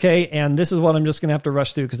 Okay, and this is what I'm just going to have to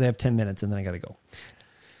rush through because I have 10 minutes and then I got to go.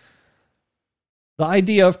 The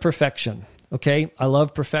idea of perfection. Okay, I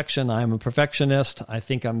love perfection. I'm a perfectionist. I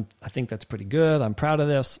think that's pretty good. I'm proud of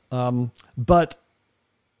this. But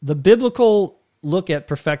the biblical look at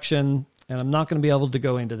perfection, and I'm not going to be able to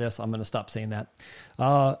go into this. I'm going to stop saying that.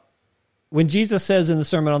 when Jesus says in the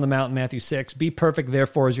Sermon on the Mount in Matthew 6, be perfect,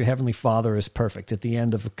 therefore, as your heavenly Father is perfect, at the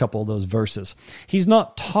end of a couple of those verses, he's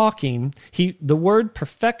not talking, the word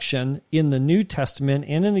perfection in the New Testament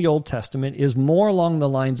and in the Old Testament is more along the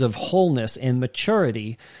lines of wholeness and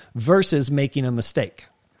maturity versus making a mistake.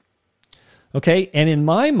 Okay, and in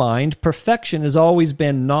my mind, perfection has always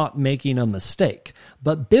been not making a mistake.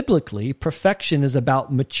 But biblically, perfection is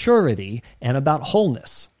about maturity and about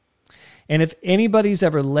wholeness. And if anybody's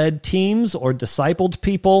ever led teams or discipled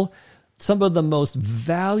people, some of the most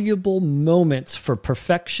valuable moments for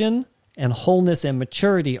perfection and wholeness and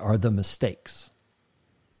maturity are the mistakes.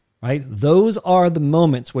 Right? Those are the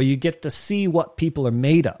moments where you get to see what people are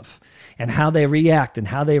made of and how they react and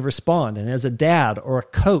how they respond. And as a dad or a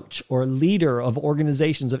coach or a leader of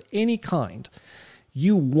organizations of any kind,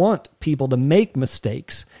 you want people to make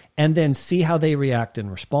mistakes and then see how they react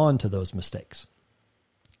and respond to those mistakes.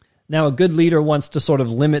 Now, a good leader wants to sort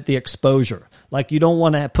of limit the exposure. Like you don't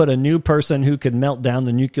want to put a new person who could melt down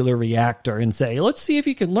the nuclear reactor and say, let's see if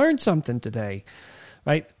you can learn something today.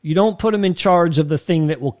 Right? You don't put them in charge of the thing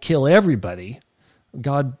that will kill everybody.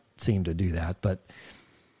 God seemed to do that, but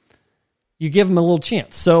you give them a little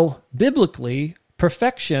chance. So biblically,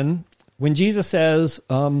 perfection, when Jesus says,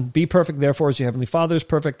 be perfect, therefore, as your heavenly Father is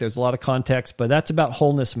perfect, there's a lot of context, but that's about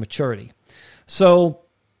wholeness and maturity. So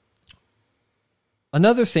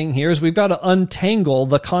another thing here is we've got to untangle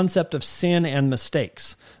the concept of sin and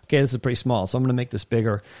mistakes. Okay, this is pretty small, so I'm going to make this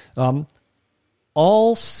bigger.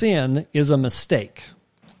 All sin is a mistake,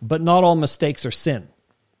 but not all mistakes are sin.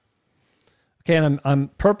 Okay, and I'm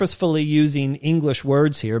purposefully using English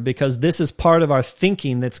words here because this is part of our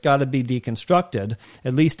thinking that's got to be deconstructed.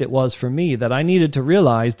 At least it was for me, that I needed to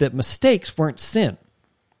realize that mistakes weren't sin.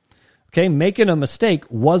 Okay, making a mistake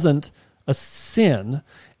wasn't a sin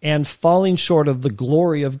and falling short of the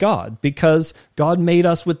glory of God, because God made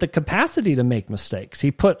us with the capacity to make mistakes. He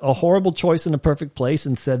put a horrible choice in a perfect place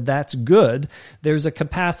and said, that's good. There's a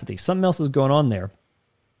capacity. Something else is going on there.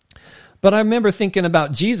 But I remember thinking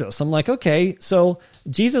about Jesus. I'm like, okay, so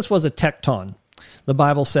Jesus was a tecton. The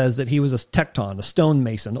Bible says that he was a tecton, a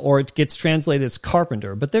stonemason, or it gets translated as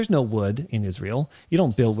carpenter. But there's no wood in Israel. You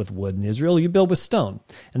don't build with wood in Israel. You build with stone.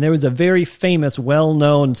 And there was a very famous,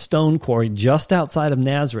 well-known stone quarry just outside of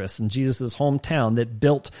Nazareth in Jesus' hometown that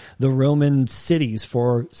built the Roman cities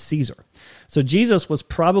for Caesar. So Jesus was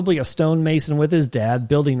probably a stonemason with his dad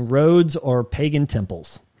building roads or pagan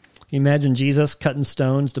temples. Can you imagine Jesus cutting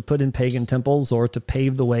stones to put in pagan temples or to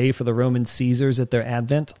pave the way for the Roman Caesars at their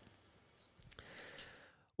advent?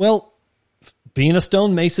 Well, being a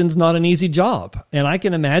stonemason's not an easy job. And I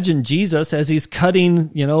can imagine Jesus as he's cutting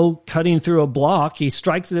through a block, he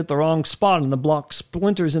strikes it at the wrong spot and the block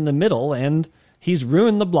splinters in the middle and he's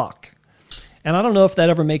ruined the block. And I don't know if that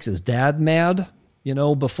ever makes his dad mad,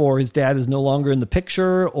 before his dad is no longer in the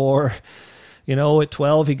picture, or, at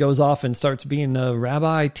 12 he goes off and starts being a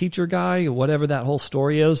rabbi, teacher guy, or whatever that whole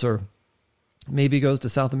story is, or maybe goes to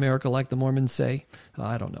South America like the Mormons say.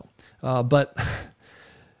 I don't know. But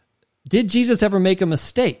did Jesus ever make a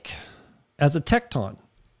mistake as a tecton?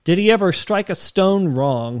 Did he ever strike a stone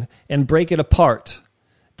wrong and break it apart?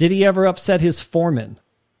 Did he ever upset his foreman?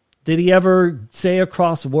 Did he ever say a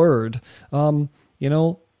cross word?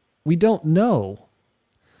 We don't know.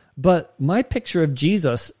 But my picture of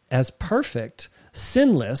Jesus as perfect,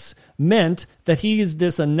 sinless, meant that he is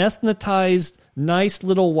this anesthetized, nice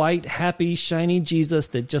little white, happy, shiny Jesus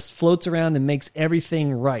that just floats around and makes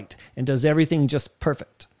everything right and does everything just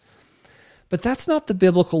perfect. But that's not the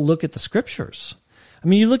biblical look at the scriptures. I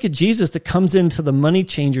mean, you look at Jesus that comes into the money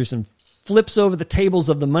changers and flips over the tables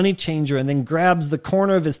of the money changer and then grabs the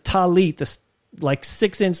corner of his talit, this like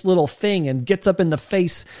 6-inch little thing, and gets up in the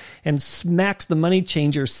face and smacks the money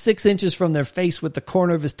changer 6 inches from their face with the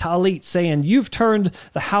corner of his talit, saying, you've turned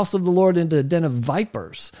the house of the Lord into a den of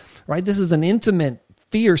vipers, right? This is an intimate,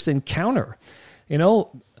 fierce encounter.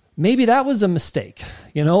 Maybe that was a mistake.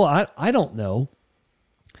 I don't know.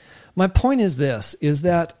 My point is this, is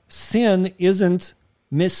that sin isn't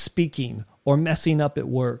misspeaking or messing up at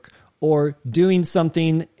work or doing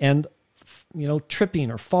something and,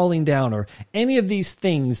 tripping or falling down or any of these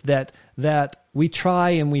things that we try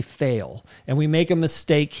and we fail and we make a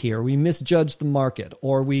mistake here. We misjudge the market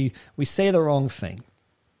or we say the wrong thing.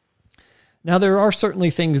 Now, there are certainly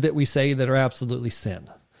things that we say that are absolutely sin,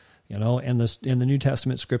 and in the New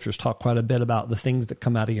Testament scriptures talk quite a bit about the things that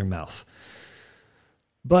come out of your mouth.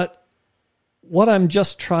 But what I'm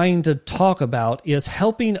just trying to talk about is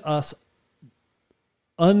helping us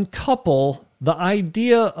uncouple the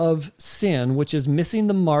idea of sin, which is missing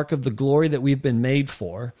the mark of the glory that we've been made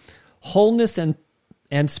for, wholeness and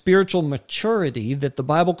and spiritual maturity that the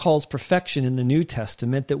Bible calls perfection in the New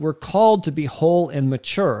Testament, that we're called to be whole and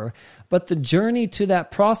mature, but the journey to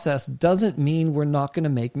that process doesn't mean we're not going to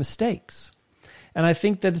make mistakes. And I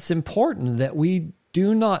think that it's important that we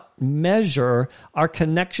do not measure our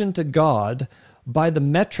connection to God by the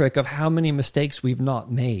metric of how many mistakes we've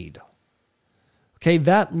not made. Okay,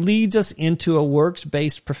 that leads us into a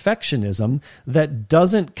works-based perfectionism that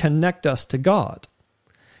doesn't connect us to God.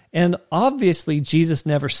 And obviously, Jesus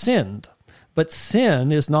never sinned, but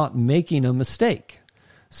sin is not making a mistake.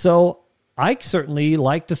 So I certainly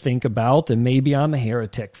like to think about, and maybe I'm a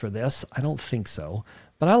heretic for this, I don't think so,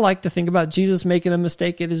 but I like to think about Jesus making a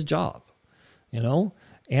mistake at his job,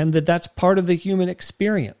 and that's part of the human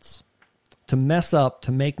experience, to mess up,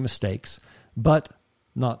 to make mistakes, but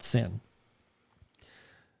not sin.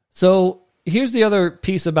 So here's the other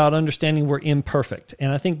piece about understanding we're imperfect,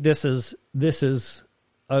 and I think this is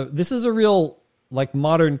a real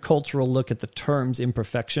modern cultural look at the terms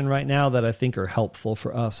imperfection right now that I think are helpful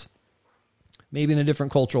for us. Maybe in a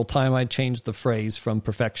different cultural time, I'd change the phrase from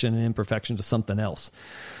perfection and imperfection to something else.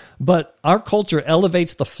 But our culture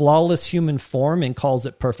elevates the flawless human form and calls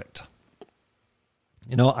it perfect.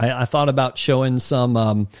 I thought about showing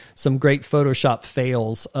some great Photoshop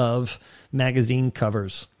fails of magazine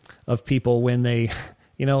covers of people when they,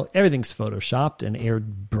 everything's Photoshopped and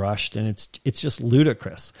airbrushed, and it's just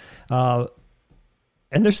ludicrous. And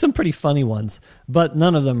there's some pretty funny ones, but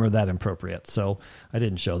none of them are that appropriate, so I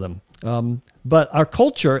didn't show them. But our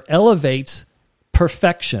culture elevates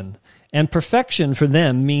perfection, and perfection for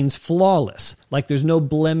them means flawless, like there's no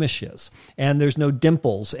blemishes, and there's no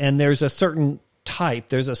dimples, and there's a certain type,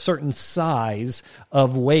 there's a certain size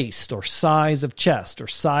of waist, or size of chest, or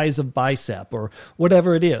size of bicep, or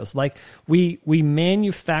whatever it is. Like we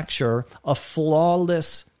manufacture a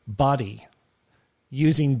flawless body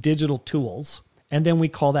using digital tools, and then we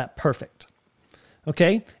call that perfect.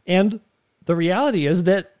 Okay? And the reality is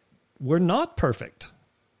that we're not perfect.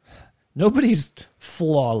 Nobody's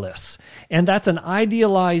flawless. And that's an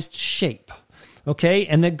idealized shape. Okay?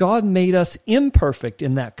 And that God made us imperfect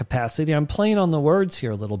in that capacity. I'm playing on the words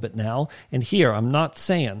here a little bit now. And here, I'm not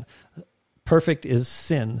saying perfect is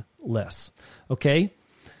sinless. Okay?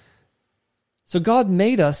 So God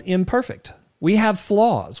made us imperfect. We have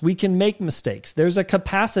flaws. We can make mistakes. There's a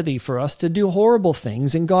capacity for us to do horrible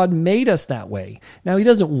things, and God made us that way. Now, he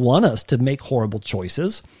doesn't want us to make horrible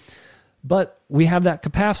choices, but we have that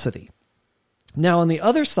capacity. Now, on the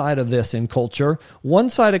other side of this in culture, one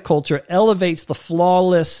side of culture elevates the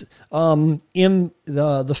flawless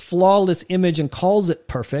the flawless image and calls it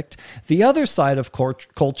perfect. The other side of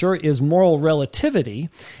culture is moral relativity,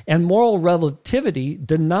 and moral relativity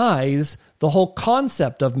denies the whole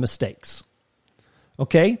concept of mistakes.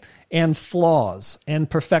 Okay? And flaws and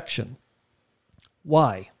perfection.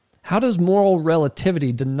 Why? How does moral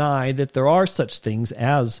relativity deny that there are such things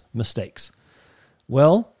as mistakes?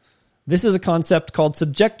 Well, this is a concept called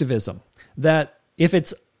subjectivism, that if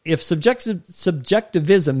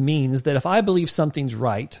subjectivism means that if I believe something's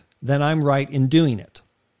right, then I'm right in doing it.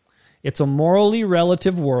 It's a morally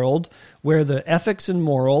relative world where the ethics and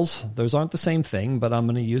morals, those aren't the same thing, but I'm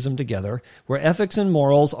going to use them together, where ethics and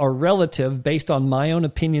morals are relative based on my own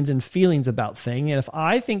opinions and feelings about things. And if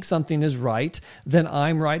I think something is right, then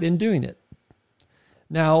I'm right in doing it.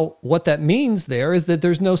 Now, what that means there is that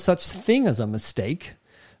there's no such thing as a mistake,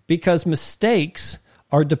 because mistakes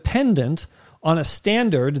are dependent on a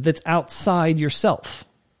standard that's outside yourself.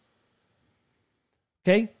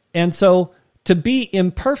 Okay? And so to be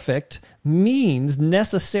imperfect means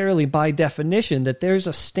necessarily by definition that there's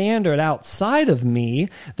a standard outside of me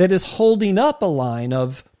that is holding up a line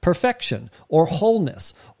of perfection or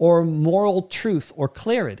wholeness or moral truth or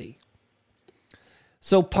clarity.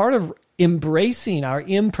 So part of embracing our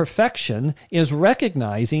imperfection is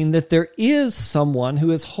recognizing that there is someone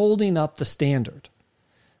who is holding up the standard.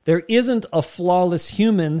 There isn't a flawless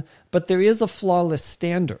human, but there is a flawless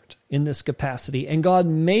standard in this capacity. And God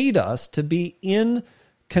made us to be in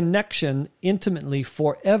connection intimately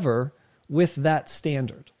forever with that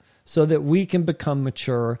standard so that we can become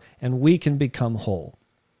mature and we can become whole.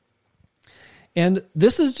 And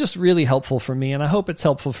this is just really helpful for me, and I hope it's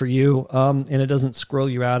helpful for you, and it doesn't scroll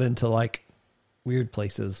you out into like weird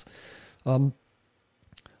places.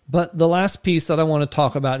 But the last piece that I want to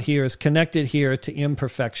talk about here is connected here to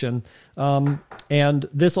imperfection. And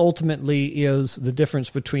this ultimately is the difference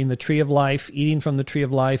between the tree of life, eating from the tree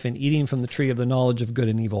of life, and eating from the tree of the knowledge of good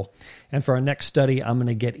and evil. And for our next study, I'm going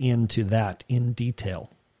to get into that in detail.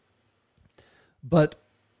 But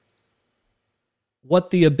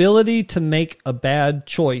what the ability to make a bad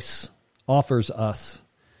choice offers us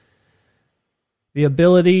the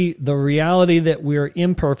ability, the reality that we're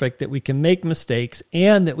imperfect, that we can make mistakes,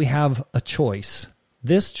 and that we have a choice.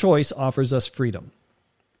 This choice offers us freedom.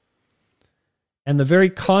 And the very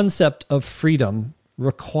concept of freedom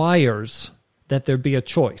requires that there be a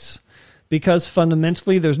choice, because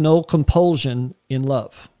fundamentally there's no compulsion in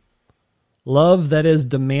love. Love that is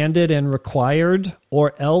demanded and required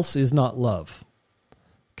or else is not love.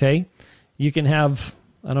 Okay? You can have,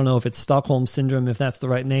 I don't know if it's Stockholm Syndrome, if that's the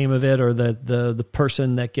right name of it, or the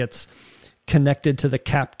person that gets connected to the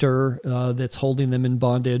captor that's holding them in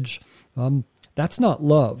bondage. That's not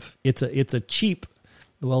love. It's a cheap,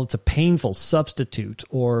 it's a painful substitute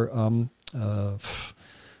or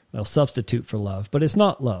substitute for love, but it's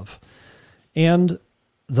not love. And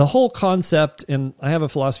the whole concept, and I have a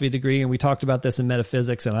philosophy degree, and we talked about this in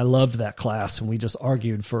metaphysics, and I loved that class, and we just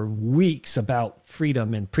argued for weeks about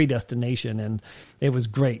freedom and predestination, and it was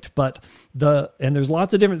great. And there's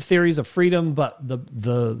lots of different theories of freedom, but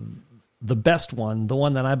the best one, the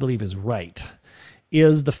one that I believe is right,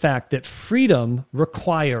 is the fact that freedom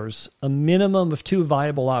requires a minimum of 2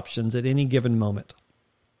 viable options at any given moment.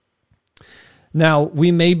 Now,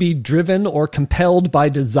 we may be driven or compelled by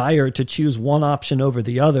desire to choose one option over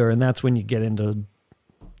the other, and that's when you get into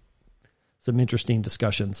some interesting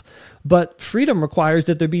discussions. But freedom requires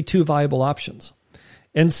that there be 2 viable options.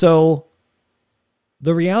 And so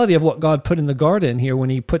the reality of what God put in the garden here when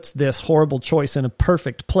he puts this horrible choice in a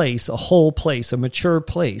perfect place, a whole place, a mature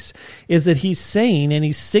place, is that he's saying and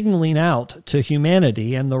he's signaling out to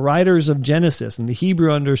humanity, and the writers of Genesis and the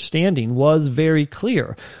Hebrew understanding was very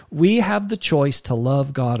clear. We have the choice to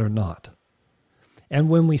love God or not. And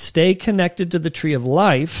when we stay connected to the tree of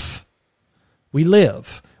life, we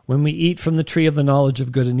live. When we eat from the tree of the knowledge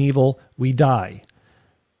of good and evil, we die.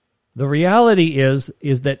 The reality is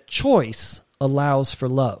that choice allows for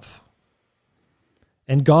love.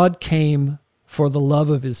 And God came for the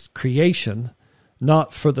love of his creation,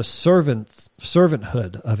 not for the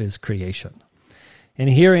servanthood of his creation.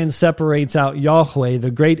 And herein separates out Yahweh,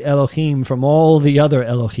 the great Elohim, from all the other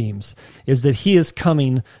Elohims, is that he is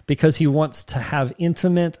coming because he wants to have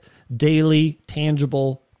intimate, daily,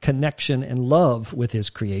 tangible connection and love with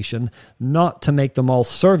his creation, not to make them all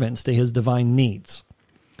servants to his divine needs.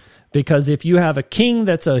 Because if you have a king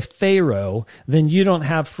that's a Pharaoh, then you don't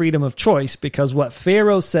have freedom of choice, because what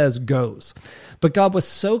Pharaoh says goes. But God was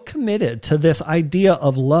so committed to this idea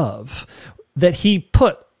of love that he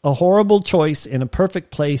put a horrible choice in a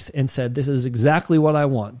perfect place and said, this is exactly what I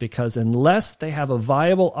want, because unless they have a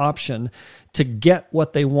viable option to get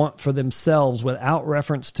what they want for themselves without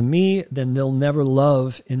reference to me, then they'll never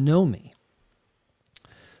love and know me.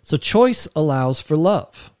 So choice allows for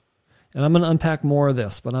love. And I'm going to unpack more of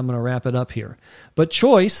this, but I'm going to wrap it up here. But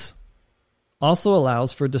choice also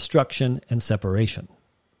allows for destruction and separation.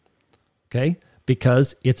 Okay?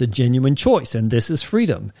 Because it's a genuine choice, and this is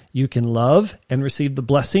freedom. You can love and receive the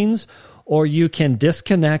blessings, or you can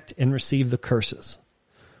disconnect and receive the curses.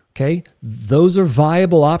 Okay? Those are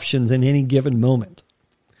viable options in any given moment.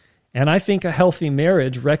 And I think a healthy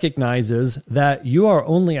marriage recognizes that you are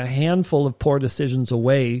only a handful of poor decisions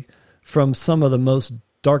away from some of the most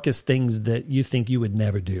darkest things that you think you would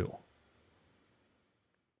never do.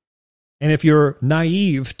 And if you're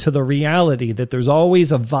naive to the reality that there's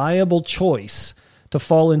always a viable choice to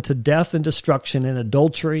fall into death and destruction and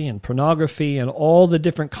adultery and pornography and all the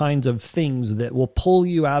different kinds of things that will pull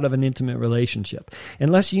you out of an intimate relationship,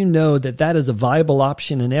 unless you know that that is a viable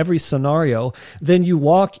option in every scenario, then you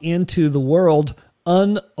walk into the world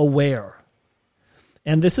unaware.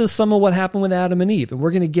 And this is some of what happened with Adam and Eve. And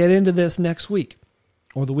we're going to get into this next week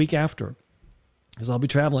or the week after, because I'll be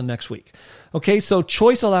traveling next week. Okay, so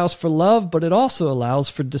choice allows for love, but it also allows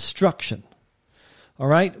for destruction. All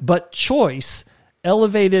right? But choice,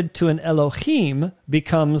 elevated to an Elohim,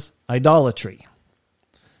 becomes idolatry.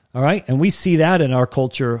 All right? And we see that in our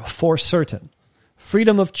culture for certain.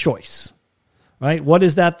 Freedom of choice. Right? What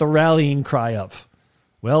is that the rallying cry of?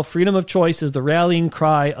 Well, freedom of choice is the rallying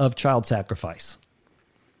cry of child sacrifice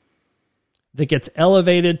that gets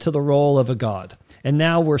elevated to the role of a god. And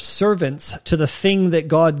now we're servants to the thing that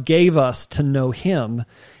God gave us to know him.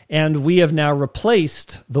 And we have now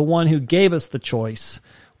replaced the one who gave us the choice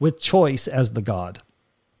with choice as the God.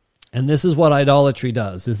 And this is what idolatry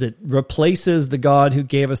does, is it replaces the God who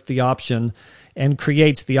gave us the option and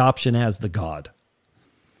creates the option as the God.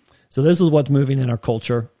 So this is what's moving in our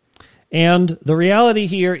culture. And the reality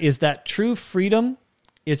here is that true freedom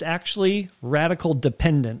is actually radical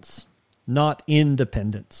dependence, not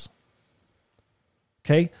independence.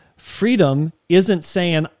 Okay? Freedom isn't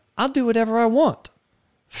saying, I'll do whatever I want.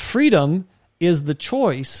 Freedom is the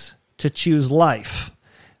choice to choose life.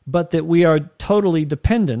 but that we are totally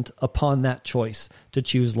dependent upon that choice to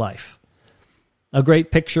choose life. A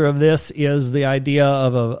great picture of this is the idea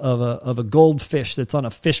of a goldfish that's on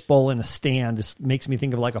a fishbowl in a stand. It makes me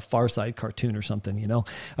think of like a Far Side cartoon or something, you know.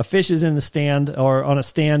 A fish is in the stand or on a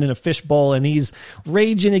stand in a fishbowl, and he's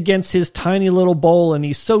raging against his tiny little bowl, and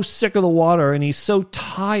he's so sick of the water, and he's so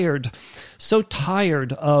tired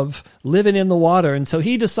of living in the water. And so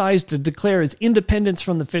he decides to declare his independence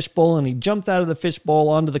from the fishbowl, and he jumps out of the fishbowl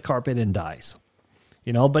onto the carpet and dies.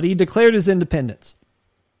 You know, but he declared his independence.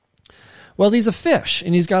 Well, he's a fish,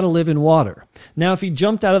 and he's got to live in water. Now, if he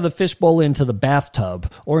jumped out of the fishbowl into the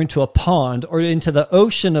bathtub or into a pond or into the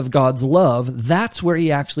ocean of God's love, that's where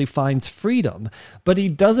he actually finds freedom. But he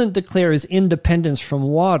doesn't declare his independence from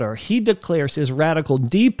water. He declares his radical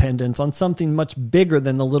dependence on something much bigger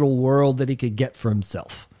than the little world that he could get for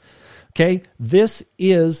himself. Okay, this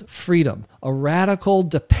is freedom, a radical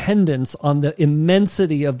dependence on the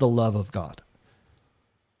immensity of the love of God.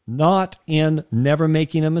 Not in never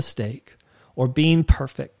making a mistake or being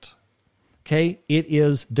perfect. Okay, it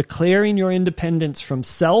is declaring your independence from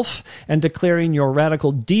self and declaring your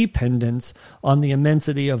radical dependence on the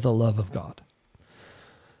immensity of the love of God.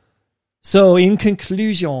 So, in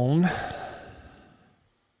conclusion,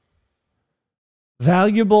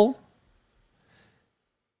 valuable.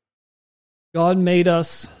 God made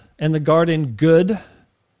us and the garden good,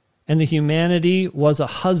 and the humanity was a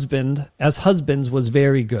husband, as husbands was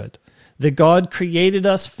very good. That God created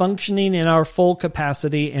us functioning in our full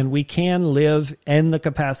capacity, and we can live in the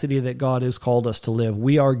capacity that God has called us to live.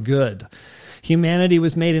 We are good. Humanity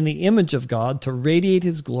was made in the image of God to radiate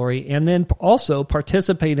his glory and then also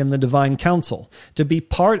participate in the divine council, to be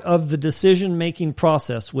part of the decision-making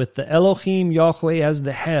process with the Elohim Yahweh as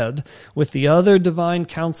the head, with the other divine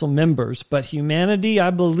council members. But humanity,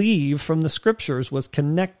 I believe, from the scriptures was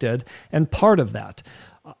connected and part of that.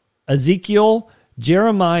 Ezekiel,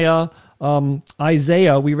 Jeremiah,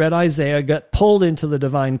 Isaiah, we read Isaiah, got pulled into the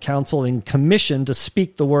divine council and commissioned to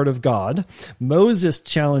speak the word of God. Moses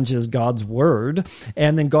challenges God's word,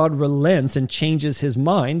 and then God relents and changes his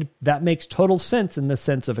mind. That makes total sense in the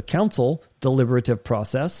sense of a council, deliberative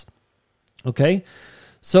process. Okay?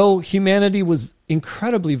 So humanity was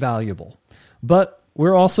incredibly valuable, but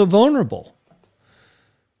we're also vulnerable.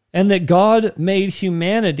 And that God made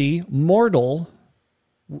humanity mortal,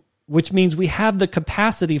 which means we have the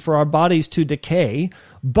capacity for our bodies to decay,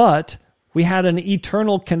 but we had an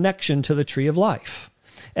eternal connection to the tree of life.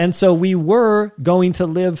 And so we were going to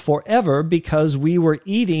live forever because we were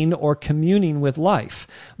eating or communing with life.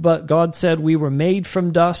 But God said we were made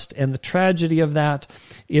from dust, and the tragedy of that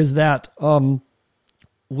is that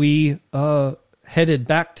we headed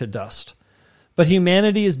back to dust. But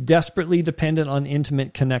humanity is desperately dependent on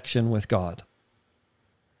intimate connection with God.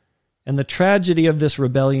 And the tragedy of this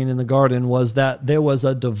rebellion in the garden was that there was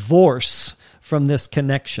a divorce from this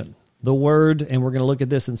connection. The word, and we're going to look at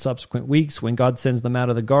this in subsequent weeks, when God sends them out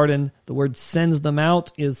of the garden, the word sends them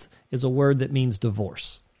out is a word that means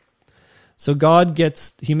divorce. So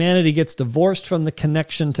humanity gets divorced from the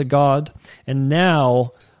connection to God, and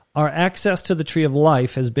now our access to the tree of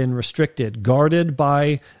life has been restricted, guarded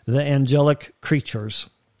by the angelic creatures.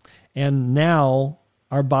 And now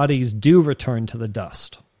our bodies do return to the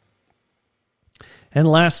dust. And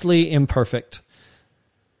lastly, imperfect.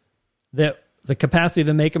 That the capacity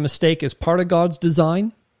to make a mistake is part of God's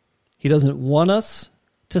design. He doesn't want us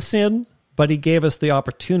to sin, but he gave us the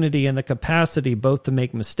opportunity and the capacity both to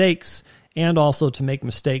make mistakes and also to make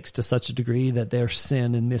mistakes to such a degree that they're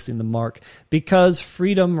sin and missing the mark, because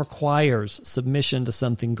freedom requires submission to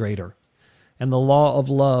something greater. And the law of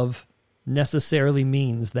love necessarily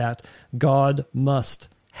means that God must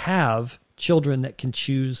have children that can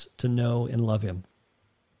choose to know and love him.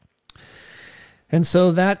 And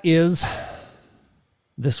so that is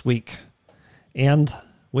this week. And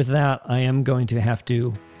with that, I am going to have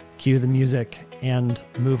to cue the music and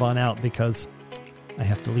move on out because I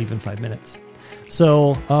have to leave in 5 minutes.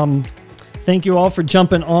 So thank you all for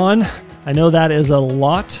jumping on. I know that is a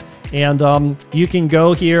lot. And you can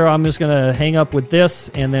go here. I'm just going to hang up with this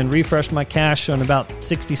and then refresh my cache. In about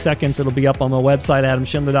 60 seconds, it'll be up on my website,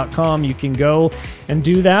 adamschindler.com. You can go and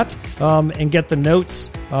do that and get the notes,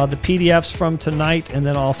 the PDFs from tonight, and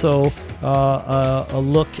then also a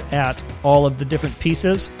look at all of the different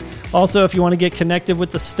pieces. Also, if you want to get connected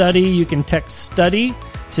with the study, you can text STUDY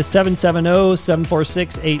to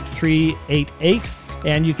 770-746-8388,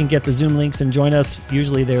 and you can get the Zoom links and join us.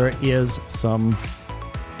 Usually there is some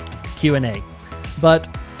Q&A. But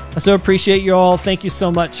I so appreciate you all. Thank you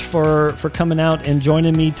so much for coming out and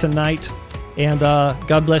joining me tonight. And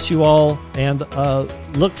God bless you all. And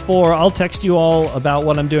I'll text you all about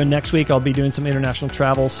what I'm doing next week. I'll be doing some international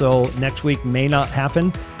travel, so next week may not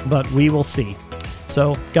happen, but we will see.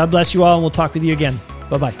 So God bless you all, and we'll talk with you again.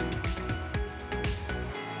 Bye-bye.